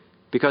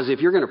 Because if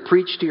you're going to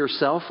preach to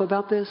yourself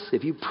about this,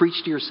 if you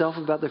preach to yourself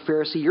about the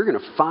Pharisee, you're going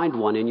to find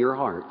one in your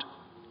heart.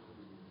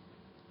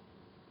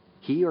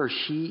 He or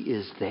she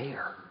is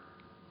there.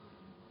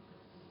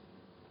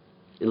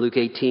 In Luke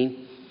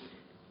 18,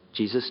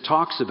 Jesus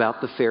talks about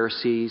the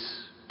Pharisees'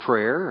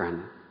 prayer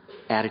and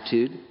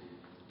attitude.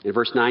 In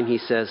verse 9, he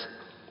says,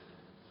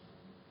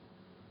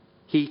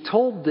 he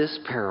told this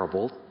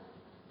parable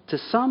to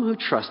some who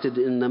trusted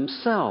in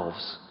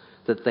themselves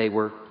that they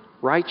were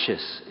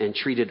righteous and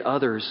treated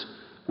others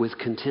with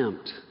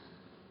contempt.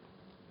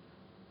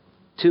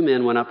 Two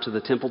men went up to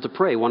the temple to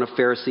pray, one a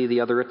Pharisee,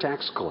 the other a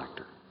tax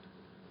collector.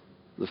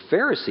 The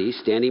Pharisee,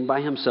 standing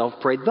by himself,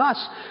 prayed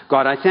thus,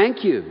 God, I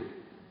thank you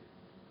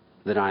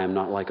that I am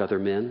not like other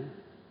men,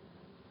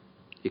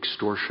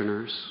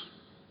 extortioners,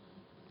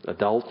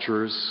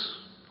 adulterers,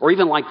 or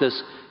even like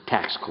this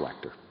tax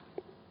collector.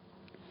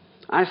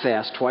 I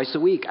fast twice a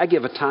week. I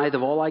give a tithe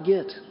of all I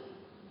get.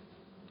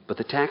 But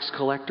the tax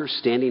collector,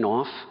 standing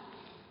off,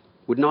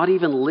 would not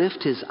even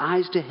lift his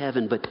eyes to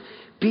heaven, but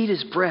beat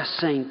his breast,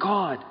 saying,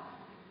 God,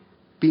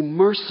 be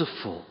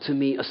merciful to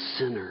me, a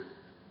sinner.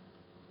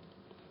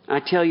 I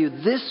tell you,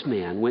 this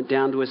man went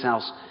down to his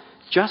house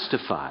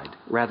justified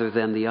rather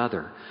than the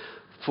other.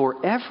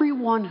 For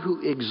everyone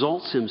who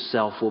exalts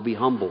himself will be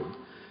humbled,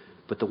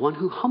 but the one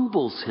who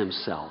humbles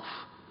himself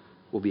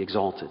will be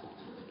exalted.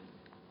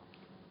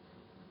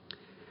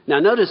 Now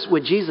notice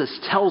when Jesus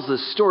tells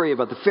this story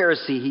about the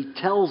Pharisee, he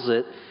tells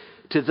it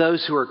to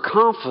those who are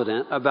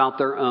confident about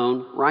their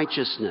own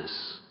righteousness.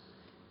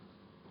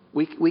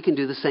 We can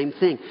do the same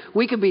thing.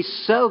 We can be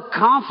so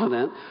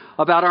confident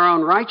about our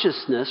own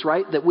righteousness,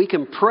 right, that we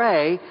can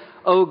pray,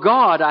 oh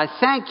God, I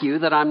thank you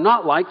that I'm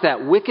not like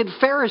that wicked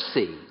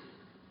Pharisee,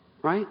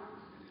 right?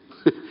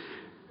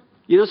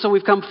 So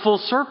we've come full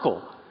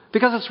circle.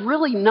 Because it's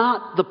really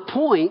not the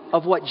point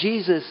of what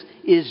Jesus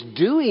is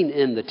doing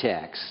in the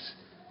text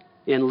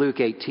in Luke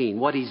 18.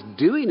 What he's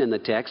doing in the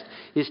text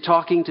is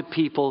talking to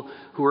people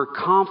who are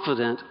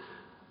confident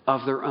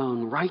of their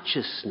own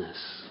righteousness.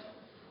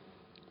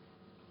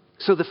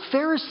 So the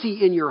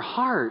Pharisee in your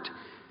heart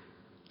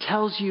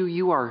tells you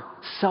you are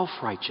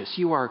self-righteous.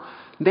 You are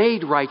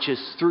made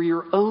righteous through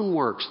your own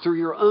works, through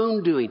your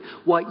own doing.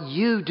 What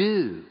you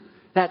do,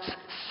 that's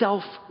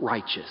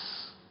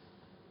self-righteous.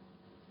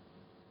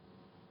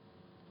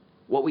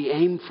 What we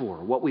aim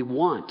for, what we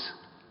want,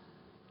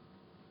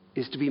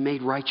 is to be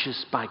made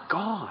righteous by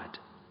God.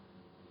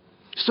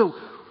 So,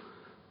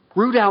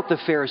 root out the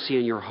Pharisee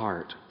in your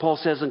heart. Paul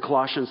says in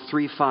Colossians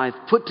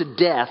 3:5, put to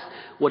death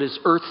what is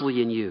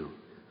earthly in you.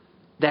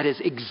 That is,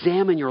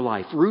 examine your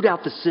life. Root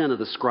out the sin of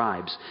the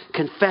scribes.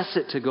 Confess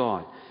it to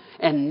God.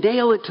 And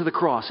nail it to the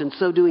cross. In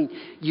so doing,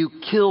 you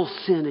kill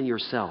sin in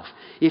yourself.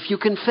 If you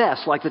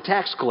confess, like the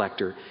tax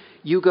collector,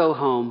 you go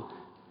home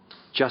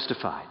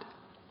justified.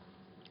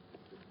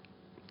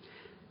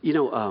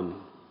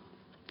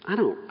 I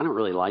don't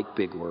really like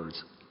big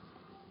words.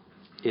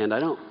 And I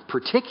don't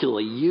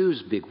particularly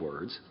use big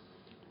words.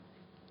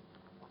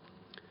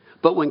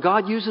 But when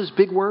God uses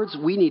big words,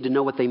 we need to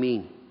know what they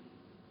mean.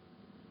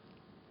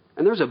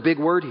 And there's a big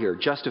word here,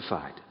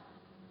 justified.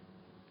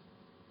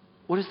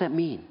 What does that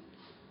mean?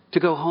 To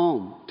go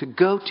home, to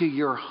go to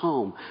your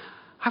home.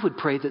 I would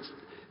pray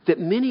that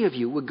many of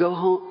you would go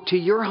home to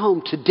your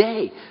home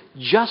today,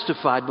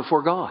 justified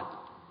before God.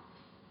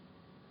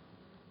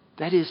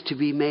 That is to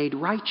be made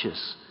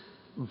righteous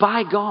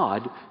by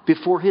God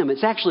before Him.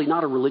 It's actually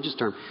not a religious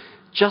term.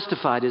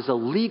 Justified is a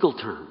legal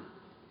term.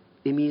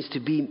 It means to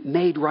be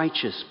made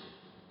righteous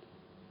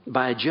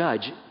by a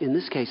judge. In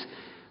this case,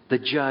 the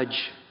judge,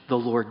 the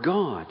Lord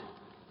God.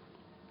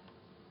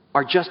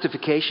 Our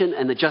justification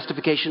and the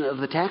justification of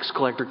the tax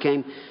collector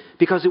came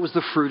because it was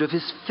the fruit of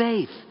his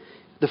faith,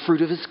 the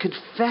fruit of his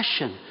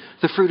confession,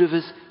 the fruit of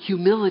his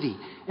humility.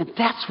 And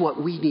that's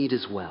what we need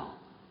as well.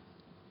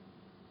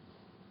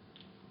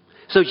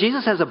 So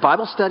Jesus has a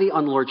Bible study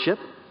on lordship.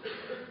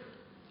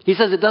 He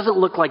says it doesn't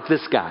look like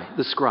this guy,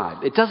 the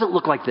scribe. It doesn't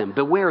look like them.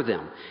 Beware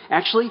them.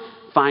 Actually,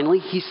 finally,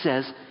 he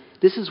says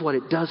this is what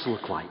it does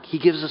look like. He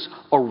gives us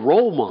a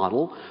role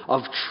model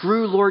of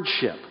true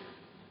lordship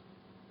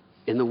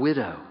in the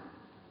widow.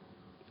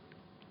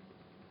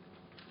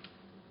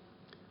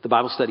 The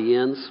Bible study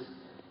ends.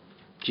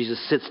 Jesus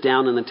sits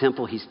down in the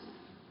temple. He's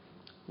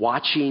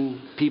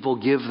watching people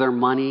give their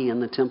money in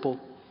the temple.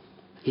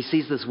 He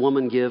sees this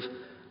woman give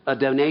a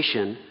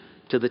donation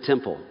to the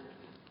temple.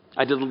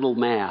 I did a little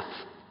math.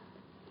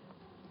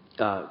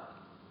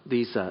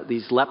 These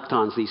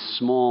leptons, these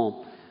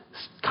small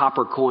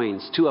copper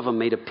coins, 2 of them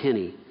made a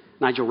penny.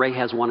 Nigel Ray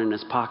has one in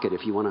his pocket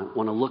if you want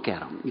to look at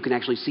them. You can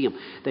actually see them.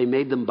 They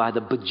made them by the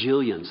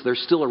bajillions. They're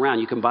still around.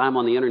 You can buy them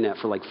on the internet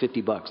for like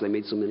 $50. They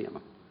made so many of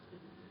them.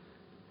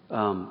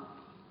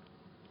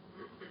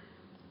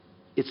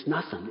 It's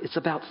nothing. It's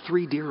about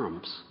 3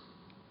 dirhams.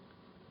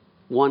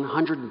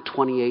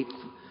 128th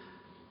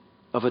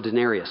of a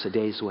denarius, a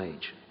day's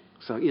wage.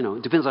 So,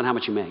 it depends on how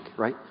much you make,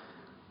 right?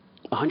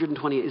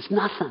 128 is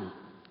nothing.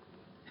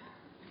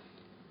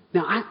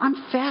 Now, I'm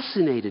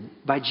fascinated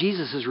by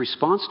Jesus'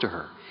 response to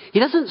her. He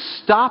doesn't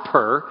stop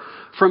her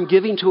from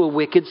giving to a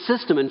wicked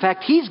system. In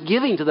fact, he's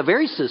giving to the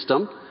very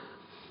system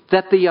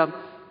that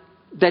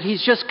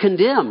he's just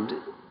condemned,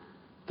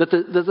 that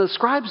the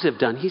scribes have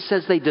done. He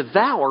says they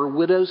devour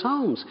widows'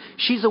 homes.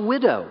 She's a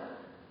widow,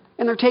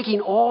 and they're taking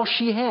all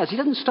she has. He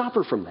doesn't stop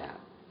her from that.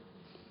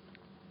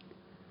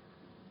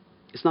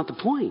 It's not the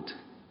point.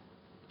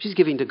 She's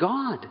giving to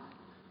God.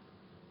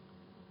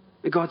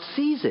 And God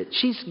sees it.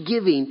 She's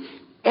giving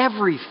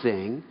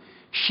everything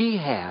she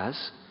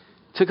has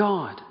to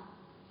God.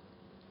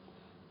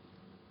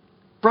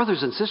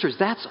 Brothers and sisters,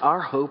 that's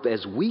our hope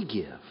as we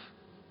give.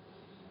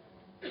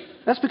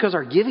 That's because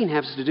our giving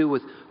has to do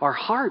with our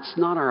hearts,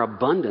 not our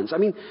abundance. I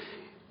mean,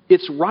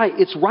 it's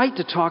right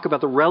to talk about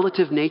the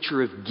relative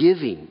nature of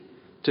giving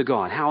to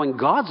God. How in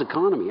God's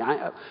economy,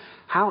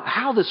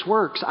 how this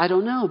works, I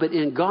don't know, but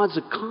in God's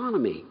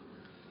economy,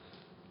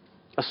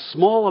 a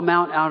small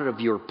amount out of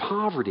your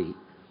poverty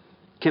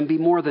can be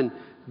more than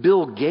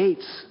Bill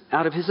Gates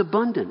out of his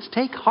abundance.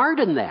 Take heart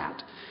in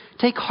that.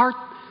 Take heart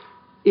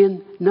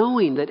in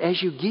knowing that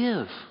as you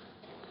give,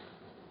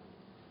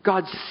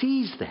 God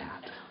sees that.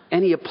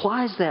 And He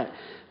applies that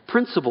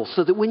principle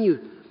so that when you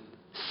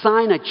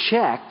sign a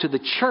check to the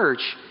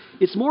church,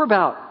 it's more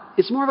about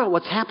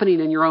what's happening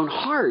in your own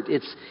heart.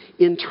 It's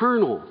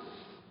internal.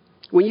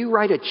 When you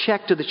write a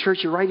check to the church,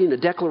 you're writing a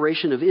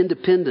declaration of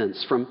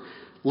independence from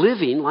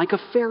living like a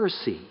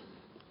Pharisee.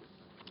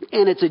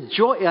 And it's a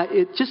joy,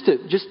 just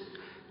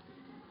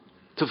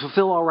to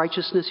fulfill all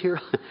righteousness here.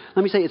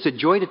 Let me say, it's a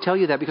joy to tell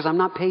you that because I'm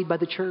not paid by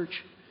the church.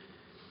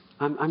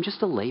 I'm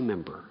just a lay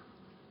member.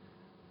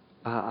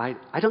 I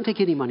don't take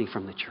any money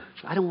from the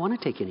church. I don't want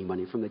to take any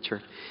money from the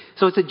church.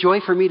 So it's a joy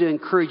for me to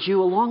encourage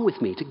you along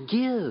with me to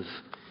give.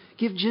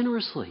 Give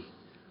generously.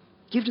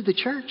 Give to the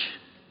church.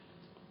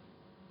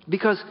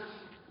 Because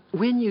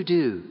when you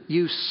do,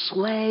 you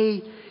slay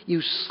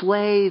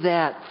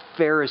that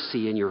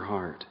Pharisee in your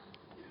heart.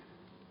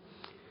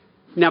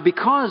 Now,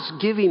 because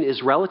giving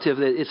is relative,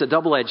 it's a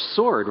double-edged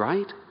sword,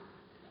 right?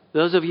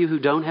 Those of you who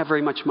don't have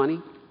very much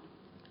money,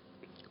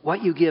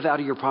 what you give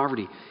out of your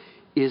poverty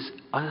is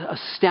an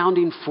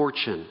astounding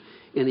fortune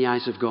in the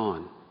eyes of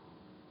God.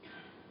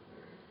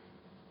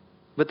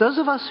 But those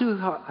of us who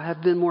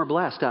have been more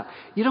blessed,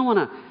 you don't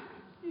want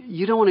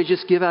to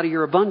just give out of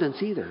your abundance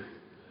either.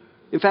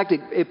 In fact,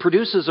 it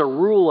produces a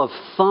rule of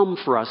thumb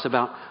for us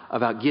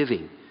about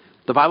giving.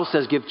 The Bible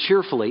says give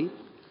cheerfully.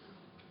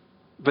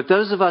 But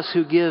those of us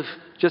who give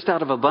just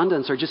out of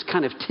abundance are just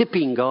kind of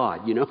tipping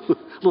God, a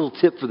little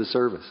tip for the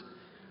service.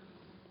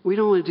 We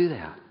don't want to do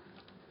that.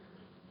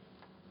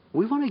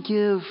 We want to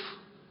give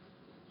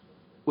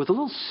with a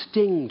little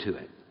sting to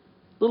it,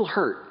 a little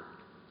hurt.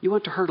 You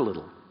want to hurt a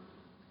little.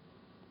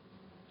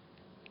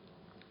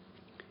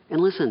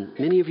 And listen,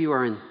 many of you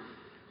are in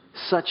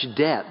such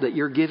debt that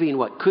you're giving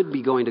what could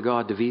be going to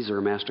God to Visa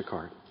or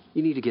MasterCard.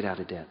 You need to get out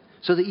of debt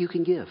so that you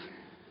can give.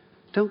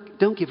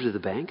 Don't give to the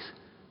banks.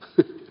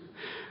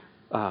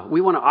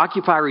 We want to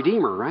occupy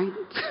Redeemer, right?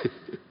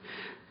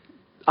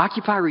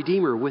 Occupy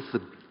Redeemer with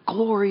the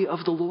glory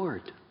of the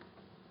Lord.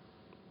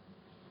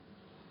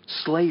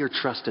 Slay your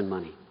trust in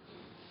money.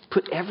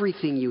 Put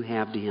everything you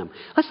have to him.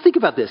 Let's think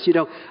about this.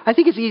 I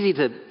think it's easy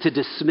to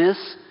dismiss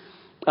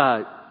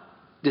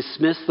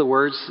the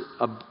words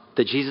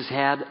that Jesus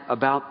had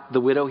about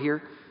the widow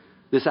here.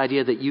 This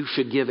idea that you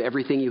should give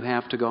everything you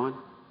have to God.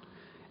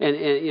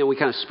 And we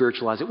kind of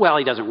spiritualize it. Well,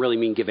 he doesn't really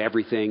mean give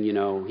everything,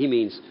 He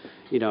means,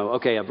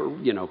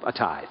 a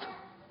tithe.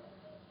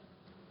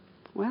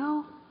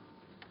 Well,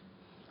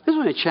 I just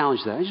want to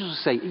challenge that. I just want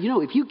to say,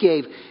 if you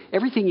gave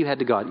everything you had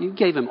to God, you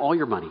gave him all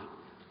your money,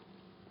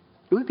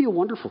 it would be a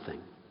wonderful thing.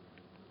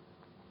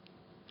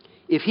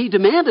 If he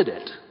demanded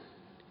it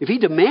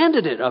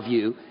of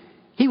you,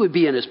 he would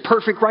be in his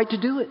perfect right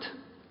to do it.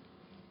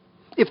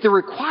 If the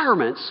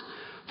requirements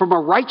from a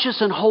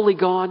righteous and holy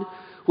God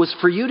was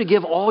for you to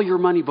give all your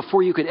money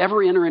before you could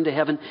ever enter into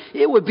heaven,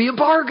 it would be a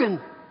bargain.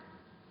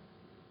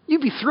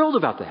 You'd be thrilled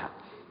about that.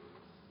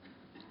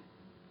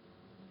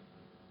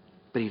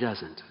 But he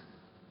doesn't.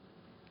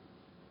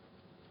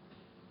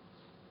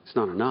 It's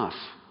not enough.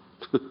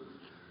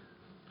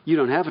 You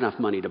don't have enough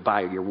money to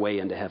buy your way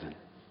into heaven.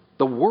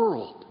 The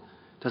world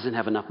doesn't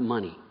have enough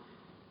money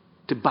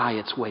to buy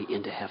its way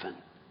into heaven.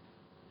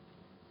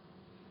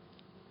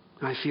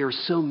 I fear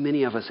so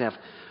many of us have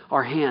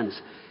our hands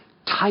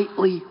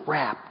tightly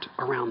wrapped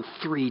around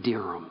 3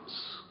 dirhams.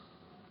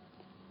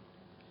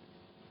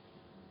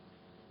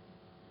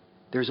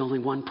 There's only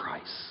one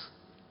price.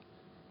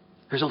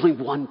 There's only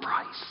one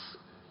price.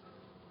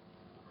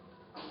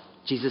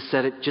 Jesus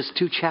said it just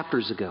 2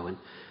 chapters ago in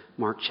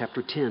Mark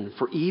chapter 10.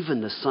 For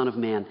even the Son of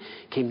Man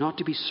came not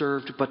to be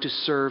served, but to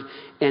serve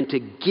and to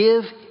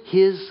give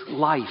his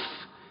life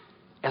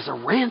as a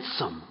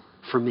ransom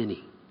for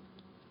many.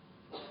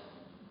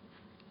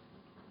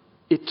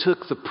 It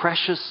took the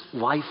precious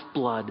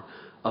lifeblood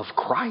of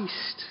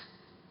Christ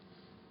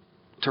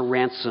to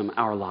ransom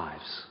our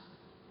lives.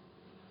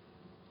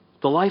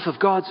 The life of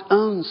God's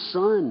own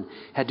Son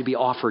had to be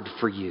offered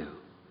for you.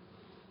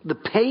 The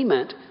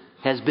payment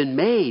has been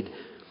made.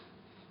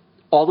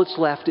 All that's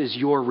left is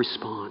your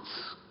response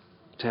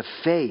to have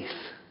faith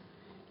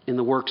in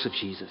the works of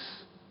Jesus.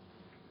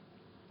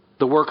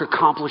 The work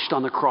accomplished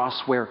on the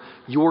cross where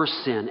your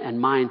sin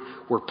and mine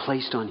were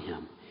placed on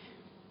him.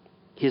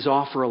 His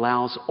offer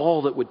allows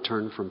all that would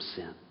turn from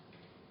sin,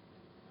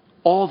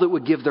 all that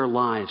would give their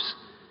lives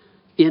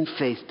in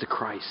faith to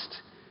Christ,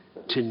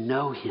 to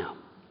know him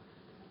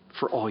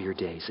for all your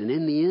days. And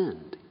in the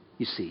end,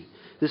 you see,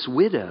 this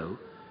widow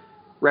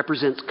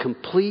represents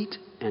complete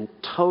and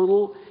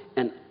total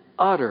and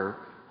utter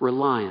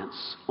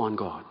reliance on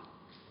God.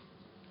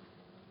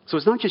 So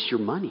it's not just your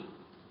money.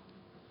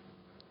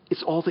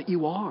 It's all that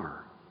you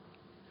are.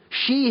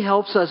 She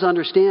helps us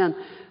understand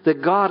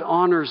that God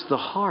honors the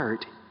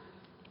heart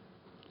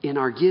in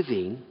our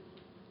giving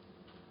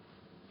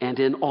and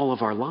in all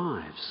of our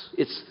lives.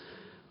 It's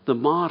the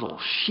model.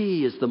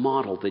 She is the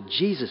model that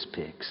Jesus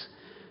picks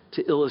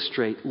to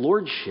illustrate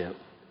lordship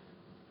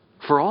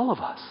for all of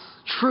us.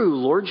 True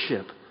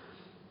lordship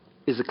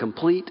is a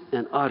complete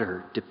and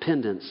utter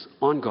dependence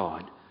on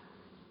God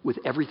with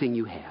everything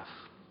you have.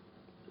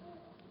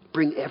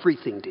 Bring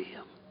everything to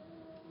him.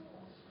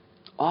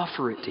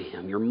 Offer it to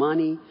him. Your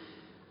money,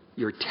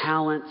 your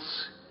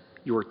talents,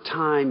 your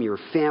time, your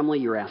family,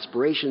 your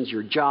aspirations,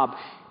 your job,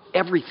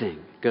 everything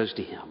goes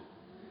to him.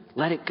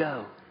 Let it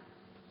go.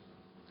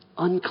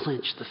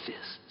 Unclench the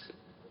fist.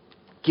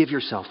 Give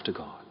yourself to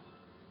God.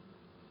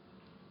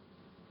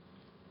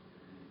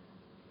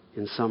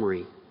 In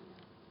summary,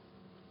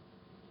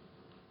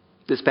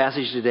 this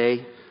passage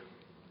today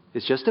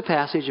is just a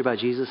passage about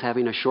Jesus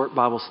having a short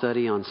Bible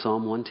study on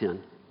Psalm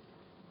 110.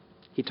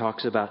 He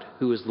talks about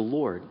who is the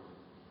Lord.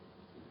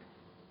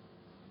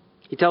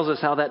 He tells us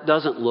how that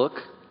doesn't look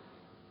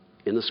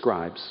in the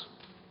scribes.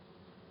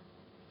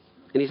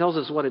 And he tells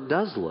us what it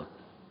does look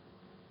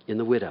in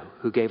the widow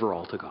who gave her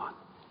all to God.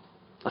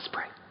 Let's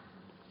pray.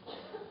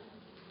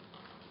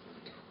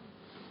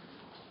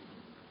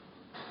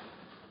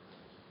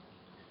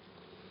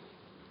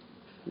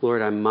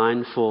 Lord, I'm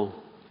mindful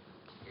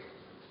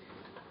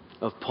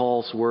of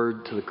Paul's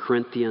word to the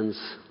Corinthians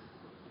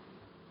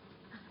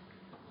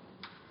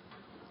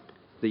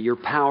that your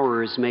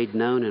power is made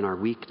known in our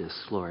weakness,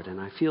 Lord. And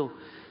I feel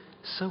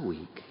so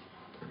weak.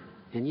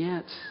 And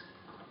yet,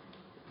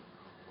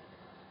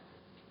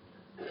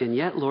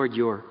 Lord,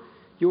 your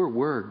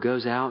word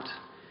goes out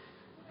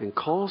and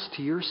calls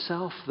to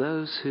yourself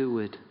those who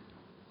would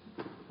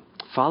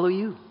follow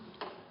you.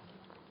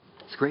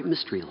 It's a great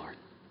mystery, Lord.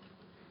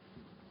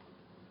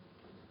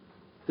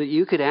 That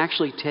you could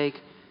actually take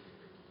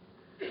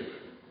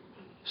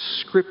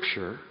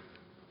Scripture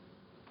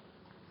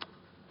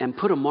and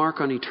put a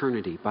mark on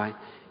eternity by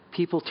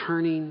people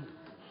turning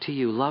to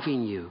you,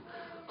 loving you,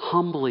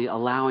 humbly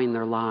allowing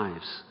their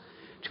lives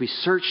to be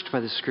searched by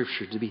the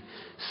Scripture, to be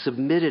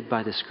submitted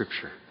by the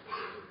Scripture.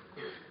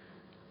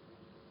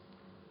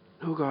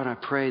 Oh God, I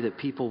pray that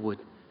people would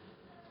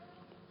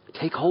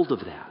take hold of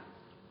that.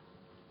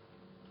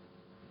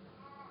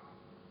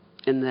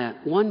 And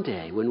that one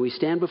day, when we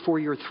stand before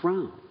your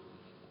throne,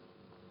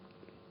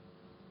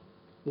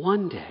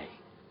 one day,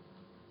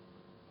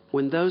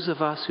 when those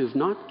of us who've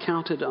not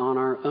counted on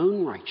our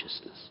own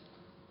righteousness,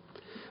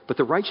 but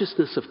the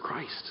righteousness of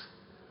Christ,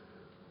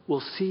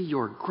 will see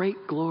your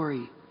great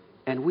glory,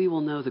 and we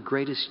will know the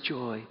greatest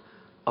joy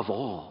of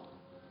all.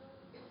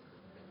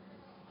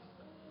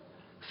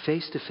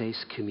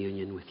 Face-to-face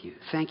communion with you.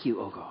 Thank you,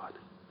 O God.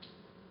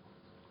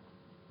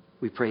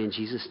 We pray in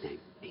Jesus' name.